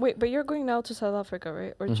 Wait, but you're going now to South Africa,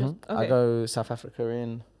 right? Or just I okay? go South Africa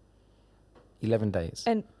in 11 days.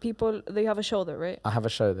 And people, they have a show there, right? I have a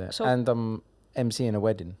show there, So- and I'm emceeing a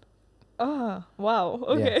wedding. Ah, wow.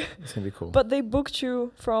 Okay. Yeah, it's gonna be cool. But they booked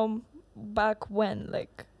you from back when,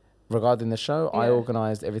 like. Regarding the show, I Yeah.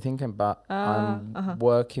 organised everything, but I'm uh-huh.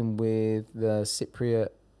 working with the Cypriot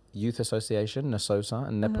Youth Association, NASOSA,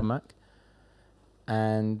 and Uh-huh. NEPAMAC.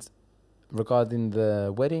 And regarding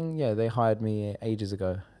the wedding, yeah, they hired me ages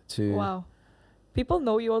ago to. Wow. People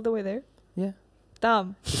know you all the way there? Yeah,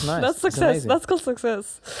 Damn. it's nice. That's It's success. amazing. That's called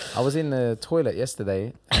success. I was in the toilet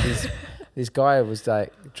yesterday, and this guy was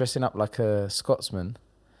like dressing up like a Scotsman,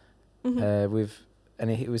 and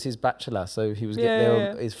it was his bachelor, so he was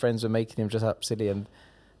Yeah. his friends were making him dress up silly, and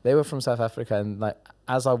they were from South Africa, and like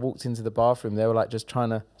as I walked into the bathroom, they were like just trying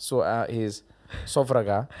to sort out his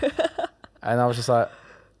sovraga, and I was just like,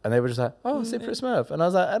 and they were just like, oh, Cypriot Smurf, and I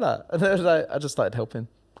was like, Ella, and they was like, I just started helping.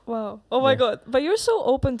 Wow. Oh my Yeah. god. But you're so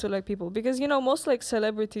open to like people because you know most like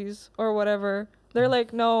celebrities or whatever, they're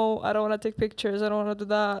like, no, I don't want to take pictures. I don't want to do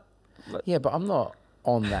that. Yeah, but I'm not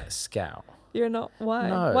on that scale. You're not. Why?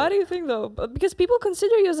 No. Why do you think though? But because people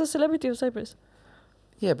consider you as a celebrity of Cyprus.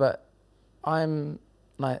 Yeah, but I'm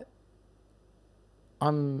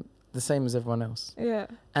the same as everyone else. Yeah.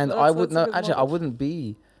 And So I that's- would that's a know. good Actually,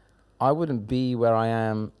 motive. I wouldn't be where I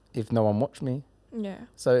am if no one watched me. Yeah.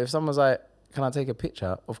 So if someone's like, "Can I take a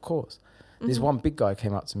picture?" Of course. This Mhm. one big guy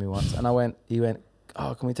came up to me once, and he went,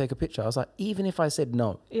 "Oh, can we take a picture?" I was like, "Even if I said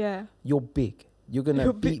no, Yeah. you're big. You're gonna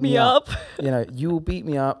You beat me up. You will beat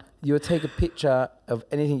me up. You'll take a picture of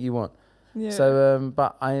anything you want." Yeah. So,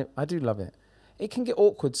 but I do love it. It can get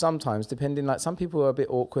awkward sometimes, depending. Like some people are a bit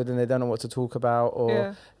awkward and they don't know what to talk about, or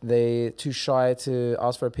yeah. they're too shy to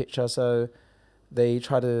ask for a picture, so they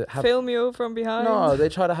try to have. Film you from behind. No, they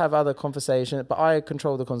try to have other conversation, but I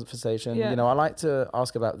control the conversation. Yeah. You know, I like to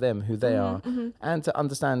ask about them, who they are, Mhm. and to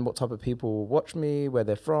understand what type of people watch me, where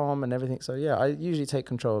they're from, and everything. So yeah, I usually take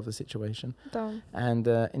control of the situation Damn. and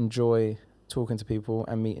enjoy talking to people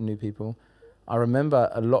and meeting new people. I remember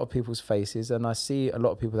a lot of people's faces, and I see a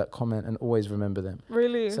lot of people that comment and always remember them.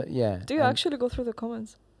 Really? So yeah. Do you and- actually go through the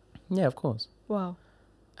comments? Yeah, of course. Wow.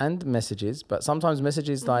 And messages, but sometimes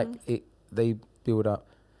messages like they build up.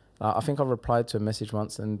 I think I replied to a message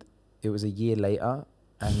once, and it was a year later,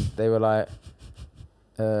 and they were like,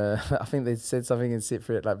 I think they said something in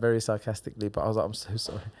Cypriot like very sarcastically, but I was like, I'm so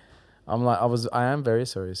sorry. I am very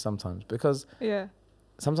sorry sometimes, because Yeah.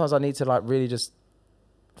 sometimes I need to like really just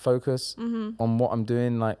focus on what I'm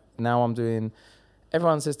doing. Like now I'm doing.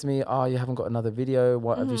 Everyone says to me, "Oh, you haven't got another video.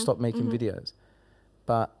 Why have you stopped making videos?"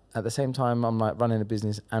 But at the same time, I'm like running a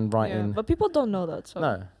business and writing. Yeah. But people don't know that. So.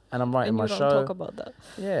 No, and I'm writing And my you don't show. talk about that.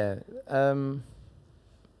 Yeah. I'm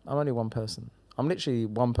only one person. I'm literally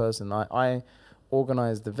one person. I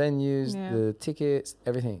organize the venues, Yeah. the tickets,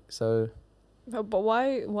 everything. So But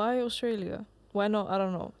why Australia? Why not? I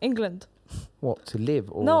don't know. England. what, to live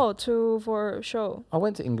or No, for show. I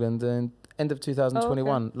went to England in end of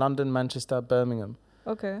 2021, London, Manchester, Birmingham,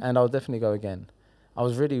 Okay. and I'll definitely go again. I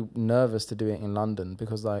was really nervous to do it in London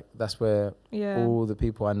because like that's where Yeah. all the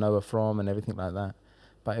people I know are from and everything like that.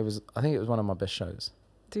 But I think it was one of my best shows.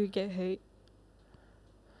 Do you get hate?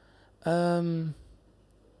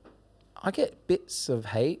 I get bits of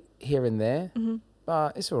hate here and there,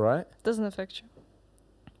 but it's all right. Doesn't affect you.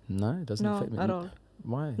 No, it doesn't No, affect me at all.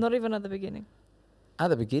 Why? Not even at the beginning. At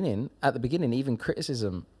the beginning, even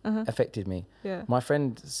criticism affected me. Yeah. My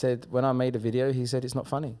friend said when I made a video, he said it's not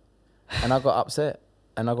funny, and I got upset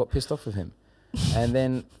and I got pissed off with him. And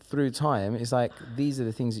then through time, it's like these are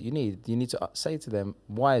the things that you need. You need to say to them,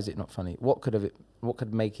 why is it not funny? What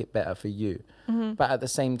could make it better for you? But at the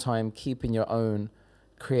same time, keeping your own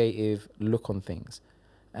creative look on things.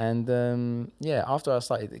 And after I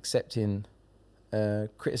started accepting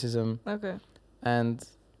criticism Okay. and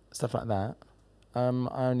stuff like that, I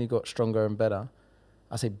only got stronger and better.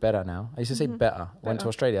 I say better now. I used to say better. Went to Better.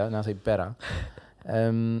 Australia, now I say better.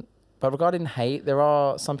 But regarding hate, there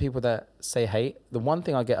are some people that say hate. The one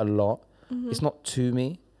thing I get a lot, it's not to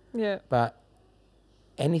me, Yeah. but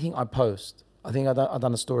anything I post, I think I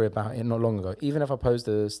done a story about it not long ago. Even if I post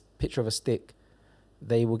a picture of a stick,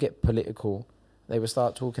 they will get political. They will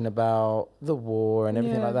start talking about the war and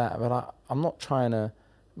everything like that. But I'm not trying to.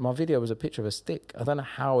 My video was a picture of a stick. I don't know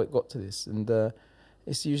how it got to this, and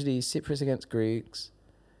it's usually Cypriots against Greeks,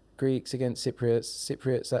 Greeks against Cypriots,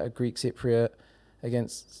 Cypriots that are Greek Cypriot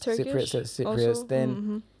against Turkish Cypriots that are Cypriots. also?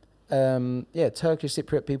 Then, Mhm. Turkish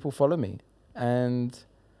Cypriot people follow me, and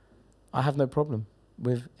I have no problem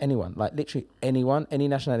with anyone. Like literally anyone, any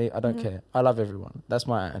nationality. I don't Mhm. care. I love everyone. That's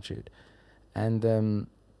my attitude. And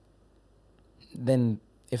then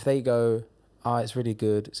if they go, it's really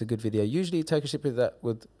good. It's a good video. Usually Turkish Cypriot that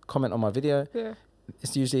would comment on my video. Yeah.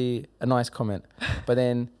 It's usually a nice comment, but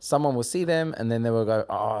then someone will see them and then they will go,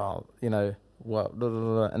 what, blah, blah,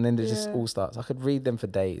 blah, and then it just Yeah. all starts. I could read them for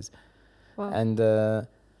days. Wow. And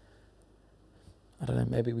I don't know,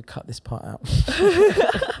 maybe we cut this part out.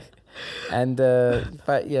 And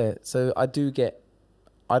but yeah, so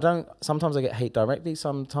sometimes I get hate directly,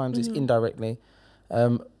 sometimes it's indirectly.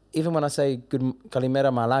 Even when I say good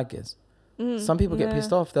Kalimera Malagas, some people get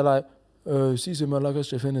pissed off. They're like, si se Malagas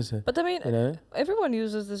defense. But I mean, You know? everyone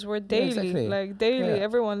uses this word Yeah, daily. exactly. Like daily, Yeah.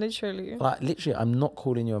 everyone literally. Like literally, I'm not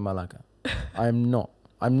calling you a Malaga. I'm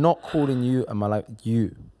not calling you a Malaga.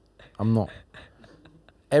 I'm not.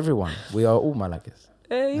 Everyone, we are all Malagas.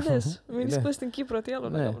 Είδες, μείνεις Yeah. που στην Κύπρο, τι άλλο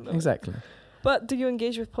να Yeah, κάνουμε. exactly. But do you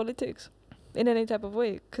engage with politics in any type of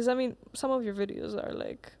way? Because I mean, some of your videos are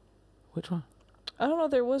like, Which one? I don't know,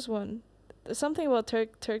 there was one. Something about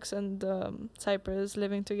Turks and Cyprus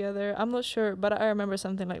living together. I'm not sure, but I remember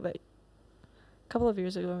something like that. A couple of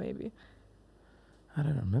years ago, maybe. I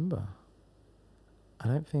don't remember. I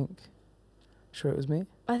don't think. Sure, it was me.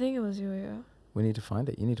 I think it was you, yeah. We need to find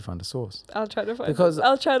it. You need to find the source. I'll try to find Because it.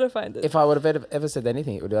 I'll try to find it. If I would have ever said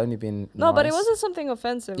anything, it would have only been No, but it nice. wasn't something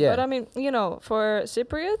offensive. Yeah. But I mean, you know, for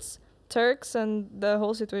Cypriots, Turks, and the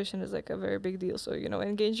whole situation is like a very big deal. So, you know,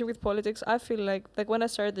 engaging with politics, I feel like when I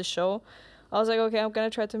started the show, I was like, okay, I'm going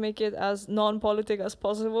to try to make it as non-politic as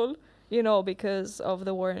possible, you know, because of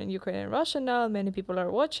the war in Ukraine and Russia now. Many people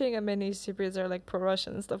are watching and many Cypriots are like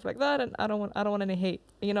pro-Russian and stuff like that. And I don't want any hate,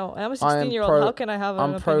 you know. I'm a 16-year-old. How can I have an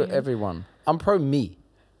I'm opinion? pro everyone. I'm pro me.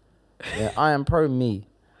 Yeah, I am pro me.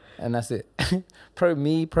 And that's it. Pro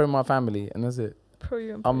me, pro my family. And that's it. Pro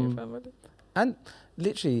you and pro your family. And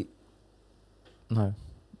literally, no,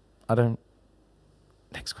 I don't.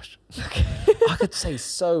 Next question. Okay. I could say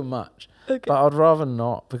so much, Okay. but I'd rather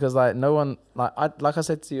not because like no one like I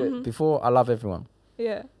said to you before. I love everyone.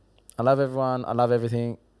 Yeah. I love everyone. I love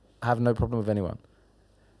everything. I have no problem with anyone,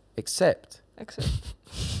 except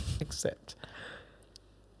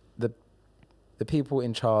the people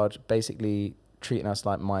in charge basically treating us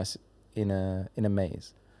like mice in a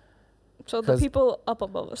maze. So the people up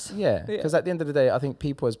above us. Yeah, because at the end of the day, I think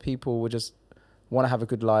people as people would just want to have a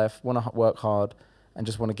good life, want to work hard, and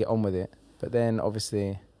just want to get on with it. But then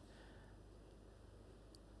obviously,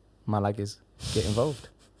 Malagas get involved.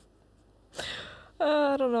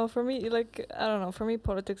 I don't know. For me, For me,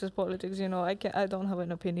 politics is politics. You know, I don't have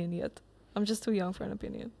an opinion yet. I'm just too young for an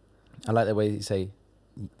opinion. I like the way you say.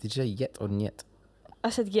 Did you say yet or niet? I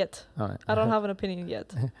said yet. All right. I don't have an opinion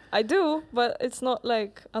yet. I do, but it's not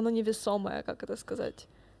like оно невесомое, как это сказать.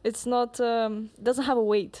 It's not. Doesn't have a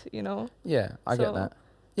weight. You know. Yeah, I get So, that.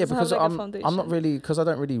 Yeah, doesn't because have, like, a I'm foundation. not really because I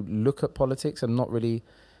don't really look at politics. I'm not really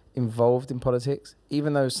involved in politics,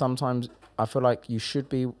 even though sometimes I feel like you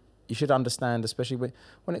should understand, especially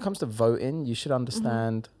when it comes to voting, you should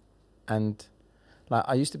understand. And like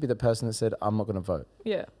I used to be the person that said I'm not going to vote,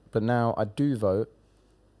 Yeah. but now I do vote,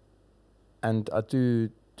 and I do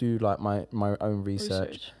like my own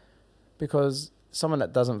research because someone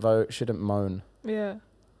that doesn't vote shouldn't moan. Yeah.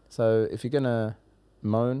 So if you're gonna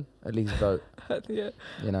moan, at least vote. Yeah.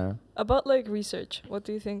 You know. About like research, what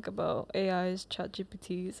do you think about AIs,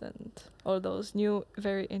 ChatGPTs, and all those new,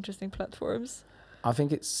 very interesting platforms? I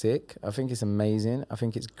think it's sick. I think it's amazing. I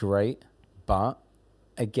think it's great. But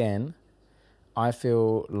again, I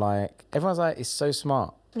feel like everyone's like, it's so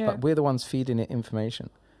smart. Yeah. But we're the ones feeding it information.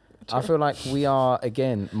 True. I feel like we are,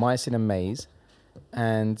 again, mice in a maze.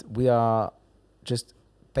 And we are just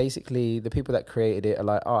basically the people that created it are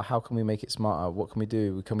like, oh, how can we make it smarter? What can we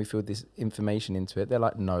do? Can we feed this information into it? They're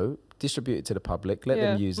like, no, distribute it to the public. Let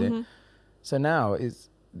them use it. So now it's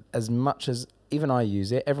as much as even I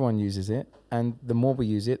use it, everyone uses it. And the more we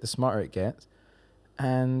use it, the smarter it gets.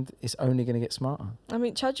 And it's only going to get smarter. I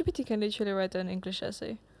mean, ChatGPT can literally write an English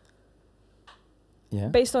essay. Yeah.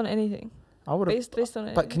 Based on anything. I would have. Based on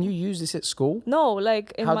anything. But can you use this at school? No,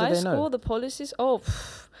 like in How do my they know? school, the policies.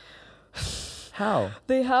 How?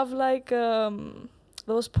 They have like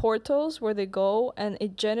those portals where they go and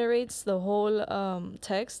it generates the whole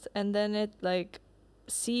text, and then it like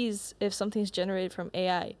sees if something's generated from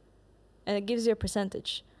AI, and it gives you a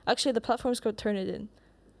percentage. Actually, the platform's called Turn It In.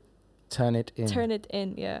 Turn it in. Turn it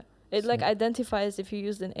in, yeah. It like identifies if you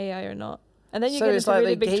used an AI or not. And then you So get it's into like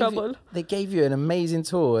really they big gave trouble. They gave you an amazing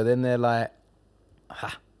tour, and then they're like,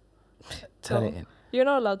 turn it No. in. You're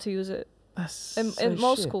not allowed to use it. That's In so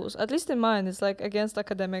most shit. schools, at least in mine, it's like against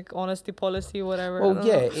academic honesty policy, whatever. I Well, don't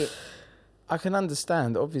yeah, know. I can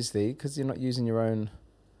understand, obviously, because you're not using your own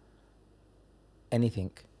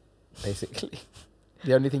anything, basically.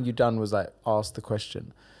 The only thing you done was like ask the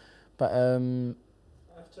question. But I've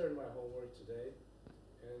turned my homework today,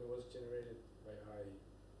 and it was generated by AI.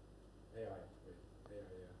 Wait, AI,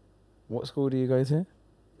 yeah. what school do you go to?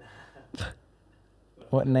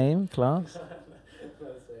 What name, class? Not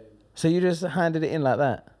saying. So you just handed it in like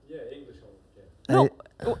that? Yeah, English homework, yeah. And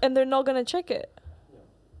No, and they're not gonna check it. No.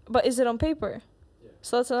 But is it on paper? Yeah.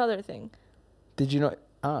 So that's another thing. Did you not?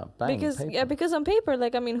 Bang. Because paper. because on paper,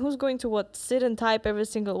 like I mean, who's going to sit and type every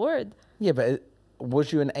single word? Yeah, but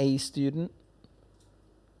was you an A student?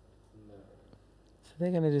 No. So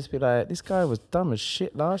they're gonna just be like, this guy was dumb as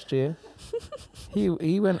shit last year. he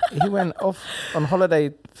went off on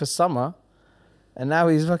holiday for summer, and now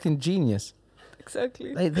he's fucking genius.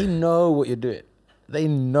 Exactly. They know what you're doing. They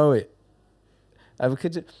know it.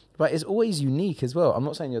 But it's always unique as well. I'm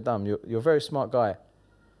not saying you're dumb. You're a very smart guy.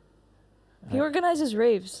 He organizes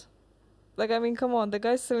raves. Like I mean, come on, the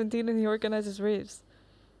guy's 17 and he organizes raves.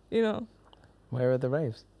 You know, Where are the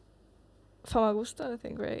raves? Famagusta, I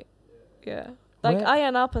think, right? Yeah. Like Where?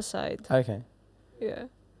 Ayia Napa side. Okay. Yeah.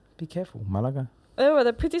 Be careful, Malaga. Oh, well,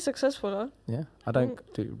 they're pretty successful, huh? Yeah, I don't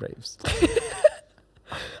do raves.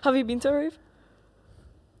 Have you been to a rave?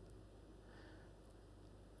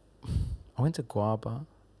 I went to Guaba.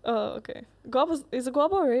 Oh, okay. Is a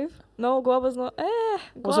Guaba a rave? No, Guaba's not.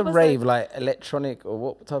 What's a Guaba's rave? Like electronic or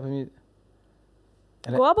what type of music?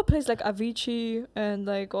 Guaba plays like Avicii and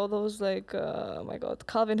like all those like oh my god,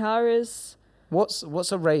 Calvin Harris, What's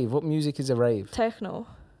a rave? What music is a rave? techno.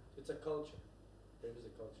 It's a culture. Rave is a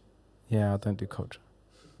culture. Yeah, I don't do culture.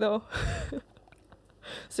 No.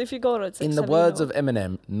 So if you go to it's like In the words Savino. of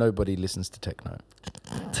Eminem, nobody listens to techno.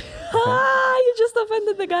 Ah, you just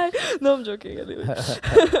offended the guy. No, I'm joking. Anyway.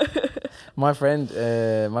 My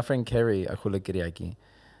friend Kerry, I call her Giriaki,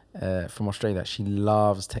 from Australia, she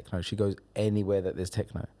loves techno. She goes anywhere that there's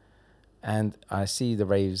techno. And I see the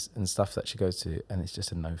raves and stuff that she goes to, and it's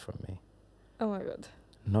just a no from me. Oh my god.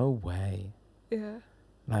 No way. Yeah.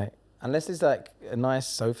 Like, unless it's like a nice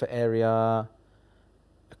sofa area,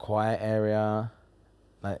 a quiet area,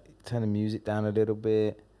 like turn the music down a little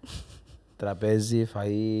bit. Trapezi,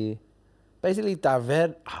 fai. Basically,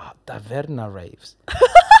 taverna raves.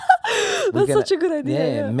 That's such a good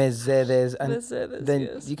idea. Yeah. Mercedes, and Mercedes, then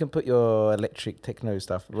yes. you can put your electric techno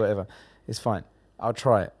stuff, whatever. It's fine. I'll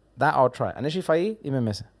try it. I'll try it. And if you fai, you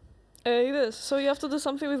mess. It is. So you have to do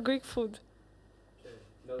something with Greek food. Okay,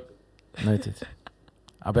 noted. Noted.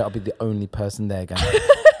 I bet I'll be the only person there, guys.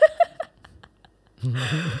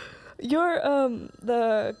 Your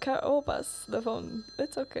pass the phone.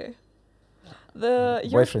 It's okay. Your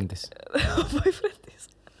Boyfriend is. boyfriend is.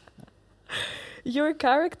 Your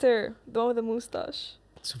character, the one with the moustache,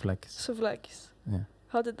 Souvlakis. Souvlakis. Yeah.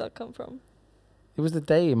 How did that come from? It was the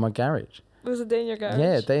day in my garage. It was a day in your garage.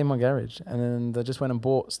 Yeah, day in my garage. And then I just went and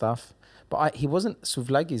bought stuff. But he wasn't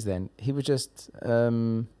Souvlakis then. He was just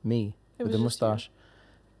me It with was the just you. moustache.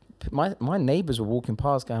 My neighbours were walking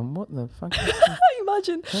past going, what the fuck?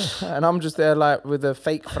 Imagine. And I'm just there like with a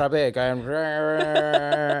fake frappe going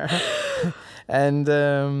and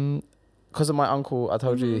because of my uncle, I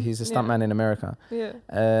told you he's a stuntman in America.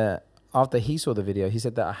 Yeah. After he saw the video, he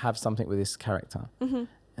said that I have something with this character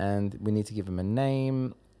and we need to give him a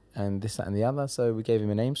name and this, that and the other. So we gave him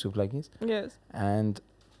a name, Souvlakis, Yes. and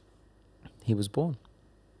he was born.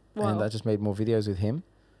 Wow. And I just made more videos with him.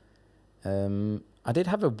 I did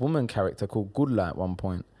have a woman character called Gulla at one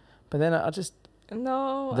point, but then I just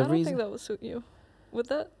No, The I don't reason- think that would suit you. Would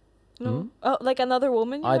that? No. Hmm? Oh, like another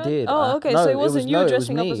woman? You I had? did. Oh, okay. no, so it it wasn't was- you no, it was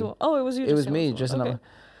dressing up me. as well. Oh, it was you. it was dressing me up as dressing well.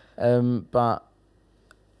 up. But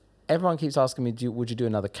everyone keeps asking me, would you do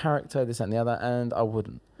another character, this and the other, and I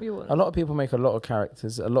wouldn't. You wouldn't. A lot of people make a lot of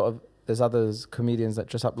characters. There's others comedians that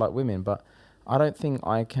dress up like women, but I don't think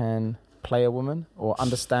I can play a woman or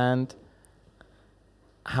understand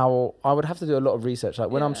how. I would have to do a lot of research. Like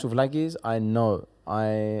when I'm Yeah. Souvlakis, I know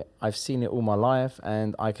I've seen it all my life,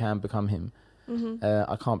 and I can become him.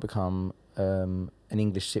 I can't become an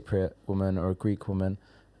English Cypriot woman or a Greek woman.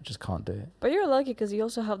 I just can't do it. But you're lucky because you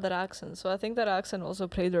also have that accent. So I think that accent also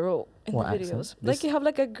played a role in What the accent? videos. This- Like you have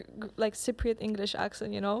like a like Cypriot English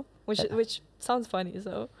accent, you know, which sounds funny.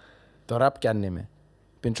 So Dorap kendimi.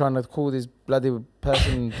 Been trying to call this bloody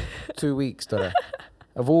person 2 weeks, Dora.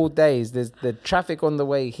 Of all days, there's the traffic on the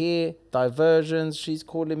way here, diversions, she's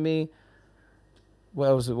calling me. What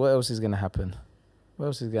else? What else is gonna happen? What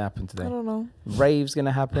else is gonna happen I today? don't know. Raves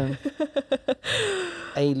gonna happen.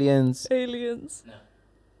 Aliens. Aliens.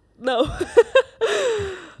 No.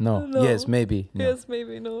 No. No. Yes, maybe. No. Yes,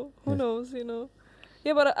 maybe no. Who Yes. knows?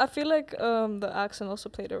 Yeah, but I feel like the accent also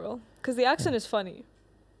played a role because the accent is funny.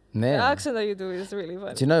 The Yeah. accent that you do is really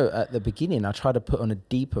funny. Do you know, at the beginning, I tried to put on a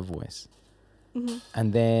deeper voice. Mm-hmm.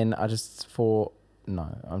 And then I just thought, no,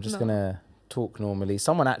 I'm just No. going to talk normally.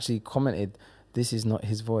 Someone actually commented, this is not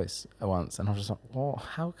his voice once. And I was just like, well,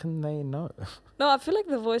 how can they know? No, I feel like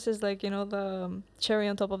the voice is like, the cherry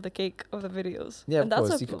on top of the cake of the videos. Yeah, and of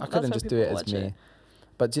that's course. why I couldn't just do it as me.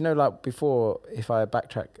 But do you know, like before, if I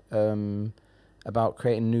backtrack about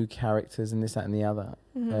creating new characters and this, that and the other,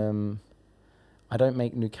 Mm-hmm. I don't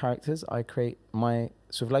make new characters. I create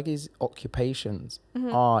Suvlagi's occupations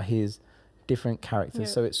Mm-hmm. are his different characters. Yeah.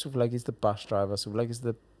 So it's Suvlagi's the bus driver, Suvlagi's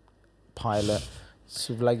the pilot,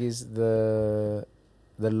 Suvlagi's the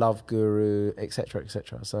love guru, etc.,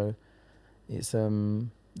 etc. So it's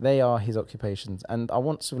they are his occupations, and I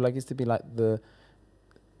want Suvlagis to be like the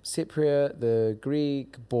Cypriot, the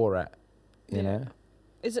Greek Borat, you know.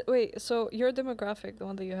 Is it so your demographic, the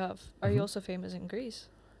one that you have, are you Mhm. also famous in Greece?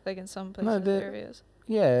 Like in some No, places, areas?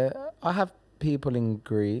 Yeah, I have people in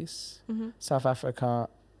Greece. Mm-hmm. South Africa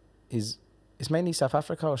it's mainly South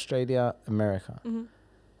Africa, Australia, America, Mm-hmm.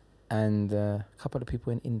 and a couple of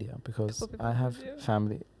people in India because Couple people I in have India.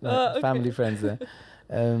 family, Okay. family friends there.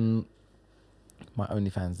 My only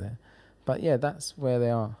fans there, but yeah, that's where they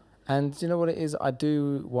are. And you know what it is? I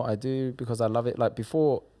do what I do because I love it. Like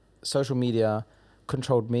before, social media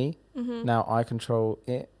controlled me. Mm-hmm. Now I control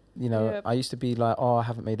it. You know, Yep. I used to be like, oh, I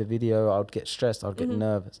haven't made a video. I'd get stressed. I'd get Mhm.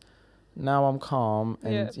 nervous. Now I'm calm,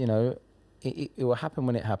 and Yep. you know, it will happen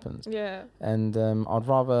when it happens. Yeah, And I'd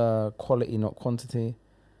rather quality, not quantity.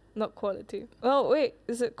 not quality. Oh wait,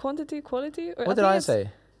 is it quantity, quality? Or What did think I it's- say?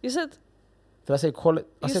 You said Did I say quality?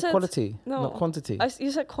 I You said said- quality, no. not quantity.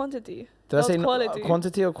 you said quantity. Did I not say quality.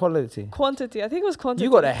 quantity or quality? Quantity. I think it was quantity.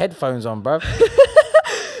 You got the headphones on, bruv.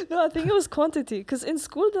 No, I think it was quantity. Because in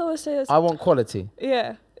school they always say, I want quality,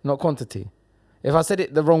 yeah, not quantity. If I said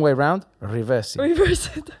it the wrong way round, reverse it. reverse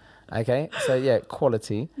it. Okay, so yeah,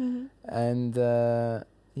 quality. Mhm. And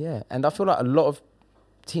yeah, and I feel like a lot of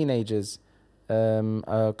teenagers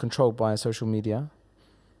are controlled by social media.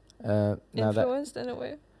 Now that Influenced in a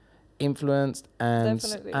way. influenced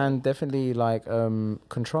Definitely. and definitely like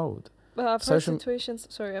controlled. But I've heard Social- situations.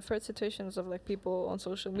 Sorry, I've heard situations of like people on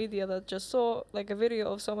social media that just saw like a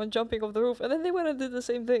video of someone jumping off the roof, and then they went and did the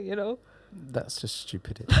same thing. That's just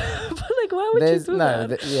stupidity. But like, why would There's you do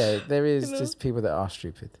that? yeah, there is You know? just people that are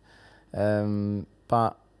stupid.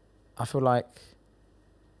 But I feel like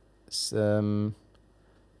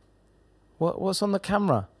what's on the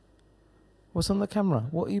camera? What's on the camera?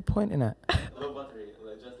 What are you pointing at? Low battery,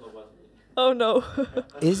 just low battery. Oh no!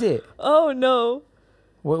 Is it? Oh no!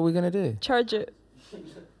 What are we gonna do? Charge it.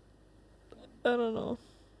 I don't know.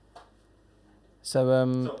 So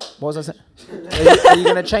what was I saying? Are you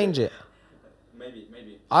gonna change it? Maybe.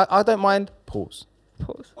 I don't mind. Pause.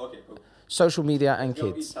 Pause. Okay, cool. Social media and Go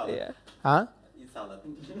eat kids. salad. Yeah. Huh? Eat salad.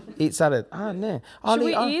 Eat salad. Ah, no. Should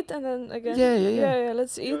we eat and then again? Yeah. Yeah.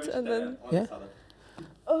 Let's Go eat and then. only Yeah. salad.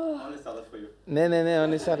 Oh Only salad for you. No,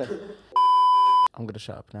 only salad. I'm gonna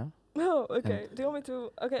shut up now. no. Okay. Do you want me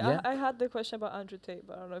to? Okay. Yeah. I had the question about Andrew Tate,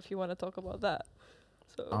 but I don't know if you want to talk about that.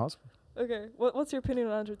 So. Ask. Okay. What's your opinion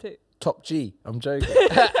on Andrew Tate? Top G. I'm joking.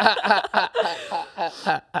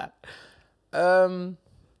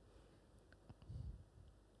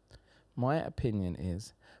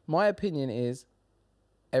 My opinion is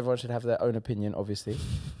everyone should have their own opinion, obviously.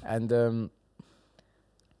 And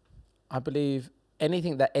I believe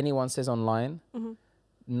anything that anyone says online, Mm-hmm.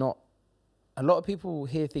 not a lot of people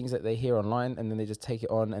hear things that they hear online and then they just take it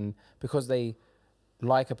on, and because they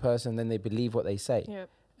like a person, then they believe what they say. Yeah.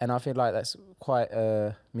 And I feel like that's quite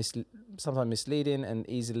sometimes misleading and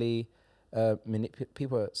easily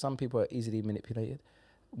some people are easily manipulated.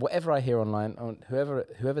 Whatever I hear online, on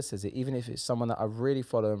whoever says it, even if it's someone that I really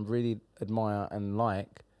follow and really admire and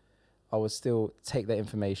like, I would still take that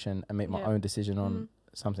information and make my Yeah. own decision on Mhm.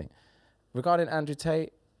 something. Regarding Andrew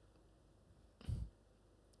Tate,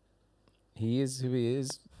 he is who he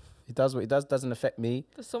is. He does what he does. Doesn't affect me.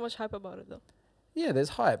 There's so much hype about it though. Yeah, there's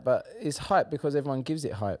hype, but it's hype because everyone gives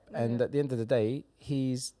it hype. And Yeah. at the end of the day,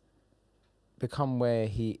 he's become where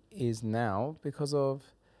he is now because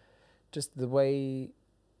of just the way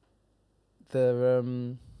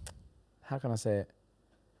the how can I say it?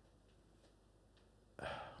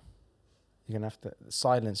 You're gonna have to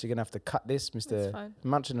silence. You're gonna have to cut this, It's Mr. fine.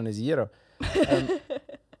 Munching on his euro.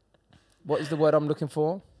 What is the word I'm looking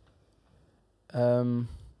for? I'm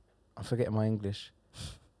forgetting my English.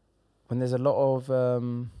 When there's a lot of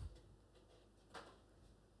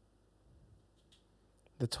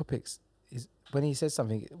the topics is when he says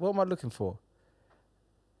something. What am I looking for?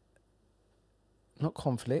 Not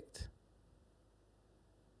conflict.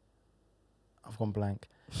 I've gone blank.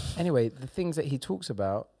 Anyway, the things that he talks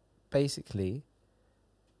about basically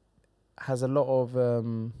has a lot of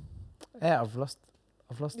I've lost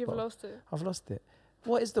You've lost it. I've lost it.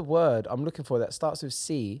 What is the word I'm looking for that starts with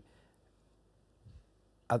C?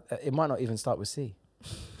 It might not even start with C.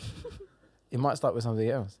 It might start with something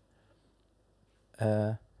else.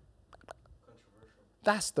 Controversial.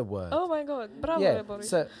 That's the word. Oh my god, bravo, Yeah, Boris.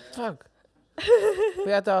 so, fuck.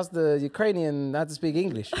 We had to ask the Ukrainian how to speak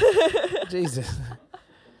English. Jesus.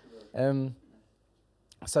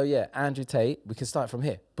 So yeah, Andrew Tate, we can start from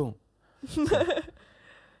here. Boom.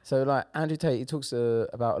 So like Andrew Tate, he talks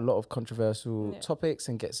about a lot of controversial topics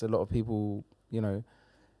and gets a lot of people,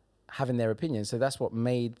 having their opinions. So that's what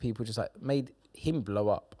made people made him blow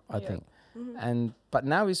up, I think. Mm-hmm. But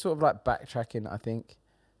now he's sort of like backtracking, I think.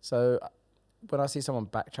 So when I see someone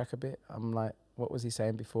backtrack a bit, I'm like, what was he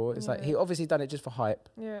saying before? It's like he obviously done it just for hype.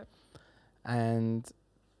 Yeah. And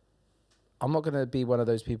I'm not going to be one of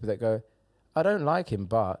those people that go, I don't like him,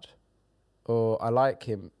 or I like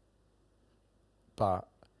him, but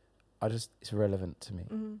it's irrelevant to me.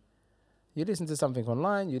 Mm-hmm. You listen to something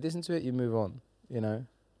online, you listen to it, you move on,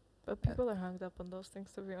 But people are hung up on those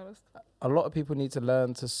things, to be honest. A lot of people need to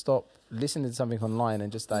learn to stop listening to something online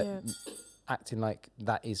and just acting like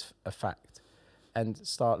that is a fact, and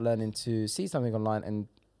start learning to see something online and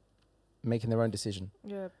making their own decision.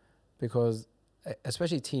 Yeah. Because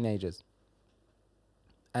especially teenagers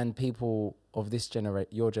and people of this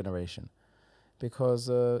your generation, because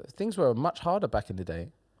things were much harder back in the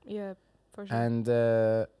day. Yeah, for sure. And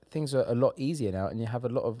things are a lot easier now, and you have a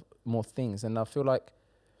lot of more things. And I feel like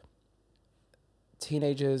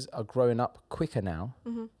teenagers are growing up quicker now,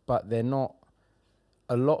 but they're not,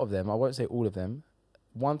 a lot of them, I won't say all of them.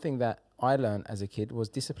 One thing that I learned as a kid was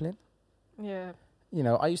discipline. Yeah.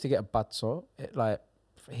 I used to get a batso,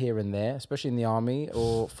 here and there, especially in the army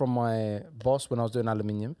or from my boss when I was doing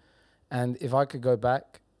aluminium. And if I could go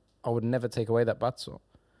back, I would never take away that batso.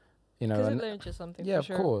 Because it learns you something. Yeah, for of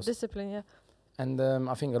sure. course. Discipline, yeah. And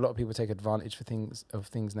I think a lot of people take advantage of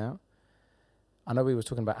things now. I know we were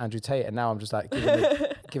talking about Andrew Tate, and now I'm just like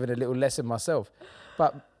giving a little lesson myself.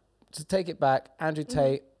 But to take it back, Andrew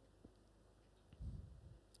Tate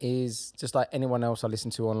is just like anyone else I listen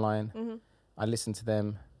to online. Mm-hmm. I listen to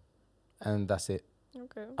them, and that's it.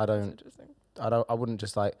 Okay. I wouldn't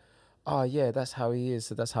just like, oh yeah, that's how he is,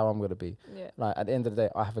 so that's how I'm gonna be. Yeah. Like at the end of the day,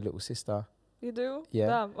 I have a little sister. You do? Yeah.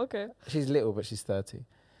 Damn, okay. She's little, but she's 30.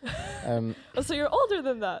 So you're older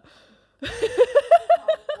than that.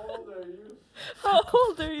 How old are you? How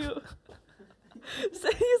old are you? So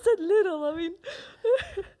you said little, I mean.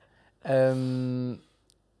 And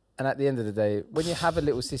at the end of the day, when you have a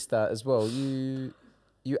little sister as well, you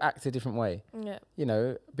act a different way. Yeah.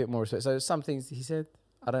 A bit more respect. So some things he said,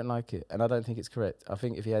 I don't like it, and I don't think it's correct. I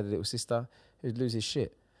think if he had a little sister, he would lose his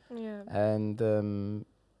shit. Yeah. And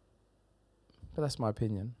but that's my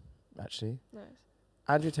opinion, actually. Nice.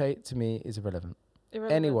 Andrew Tate to me is irrelevant.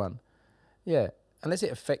 Anyone, yeah, unless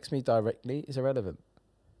it affects me directly, is irrelevant.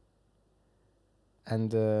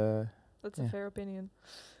 And that's a fair opinion.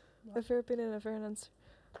 A fair opinion, a fair answer.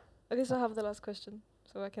 Okay, so I have the last question,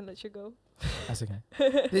 so I can let you go. That's okay.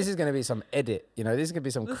 This is going to be some edit, This is going to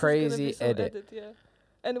be some crazy edit. Yeah.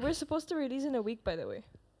 And we're supposed to release in a week, by the way.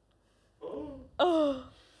 Oh.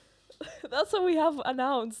 That's what we have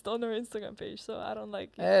announced on our Instagram page, so I don't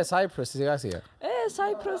like it. Cyprus, siga.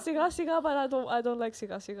 Cyprus, siga, but I don't like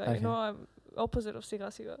siga. Okay. I'm opposite of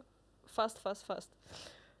siga. Fast.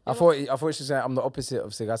 I thought you should say I'm the opposite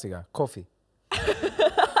of siga. Coffee.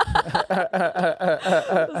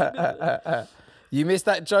 You missed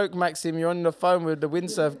that joke, Maxim. You're on the phone with the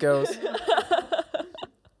windsurf girls.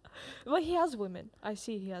 Well, he has women. I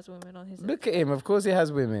see he has women on his Look at him. Of course he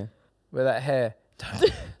has women. With that hair. Don't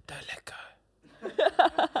let go.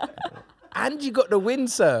 And you got the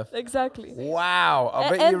windsurf. Exactly. Wow. I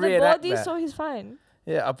bet you reenact and the body, that. so he's fine.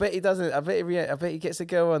 Yeah, I bet he doesn't. I bet he gets a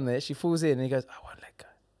girl on there. She falls in and he goes, I won't let go.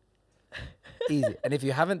 Easy. And if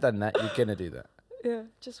you haven't done that, you're going to do that. Yeah,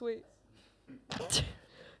 just wait.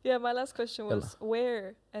 Yeah, my last question was,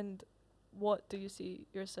 where and what do you see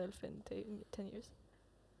yourself in 10 years?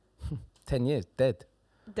 10 years, dead.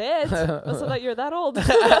 Dead? So that you're that old?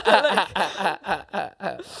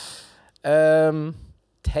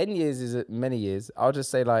 10 years is many years. I'll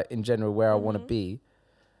just say, like, in general, where I want to be.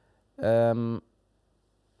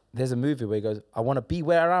 There's a movie where he goes, I want to be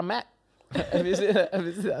where I'm at. Have you seen it? I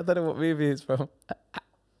don't know what movie it's from.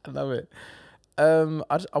 I love it.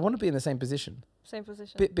 I want to be in the same position. Same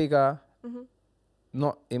position. Bit bigger, Mm-hmm.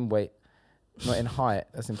 not in weight, not in height.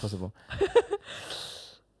 That's impossible.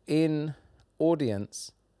 In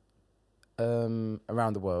audience,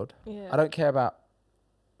 around the world. Yeah. I don't care about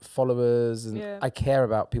followers, and Yeah. I care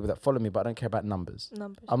about people that follow me, but I don't care about numbers.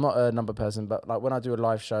 Numbers. I'm not a number person, but like when I do a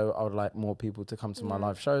live show, I would like more people to come to my Yeah.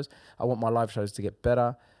 live shows. I want my live shows to get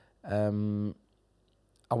better. I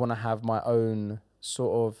want to have my own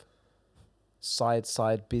sort of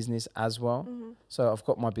side business as well. Mm-hmm. So I've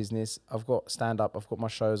got my business, I've got stand up, I've got my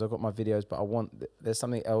shows, I've got my videos, but I want there's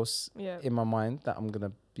something else Yeah. in my mind that I'm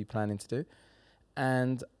gonna be planning to do,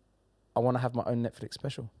 and I want to have my own Netflix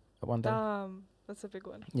special at one day. That's a big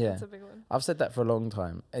one. Yeah. That's a big one. I've said that for a long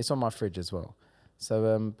time. It's on my fridge as well.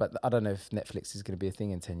 So, but I don't know if Netflix is going to be a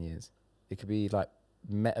thing in 10 years. It could be like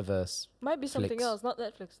metaverse. Might be something Flicks. else, not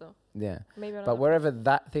Netflix though. Yeah. Maybe on But another wherever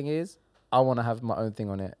that thing is, I want to have my own thing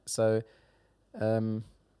on it. So, in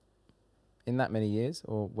that many years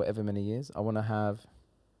or whatever many years, I want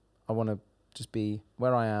to just be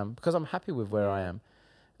where I am because I'm happy with where I am.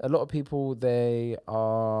 A lot of people, they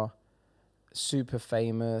are super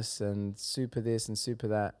famous and super this and super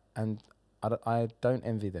that, and I don't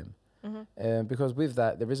envy them. Mm-hmm. Because with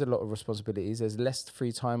that, there is a lot of responsibilities. There's less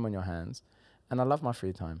free time on your hands, and I love my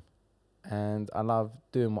free time, and I love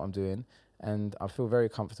doing what I'm doing, and I feel very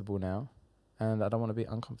comfortable now, and I don't want to be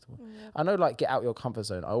uncomfortable. Yeah. I know, like, get out your comfort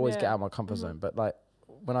zone. I always get Yeah. out of my comfort zone, but like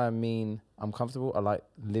when I mean I'm comfortable, I like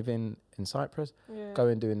living in Cyprus, Yeah.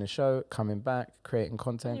 going doing the show, coming back, creating And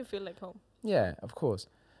content. you feel like home. Yeah, of course,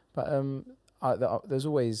 but there's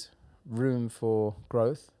always room for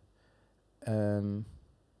growth.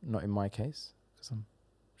 Not in my case because I'm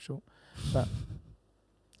short, but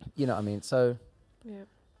you know what I mean. So Yeah.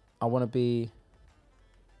 I want to be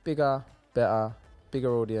bigger, better,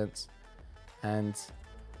 bigger audience, and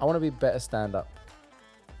I want to be better stand-up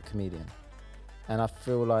comedian. And I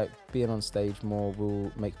feel like being on stage more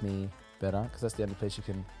will make me better because that's the only place you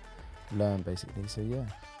can learn, basically. So yeah,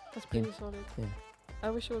 That's pretty solid. yeah. I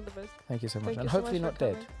wish you all the best. Thank you so much, Thank and you so hopefully much not for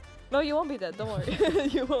dead. coming. No, you won't be dead. Don't worry.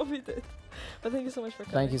 You won't be dead. But thank you so much for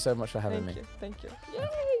coming. Thank you so much for having me. Thank you. Yay!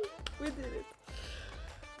 We did it.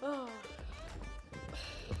 Oh.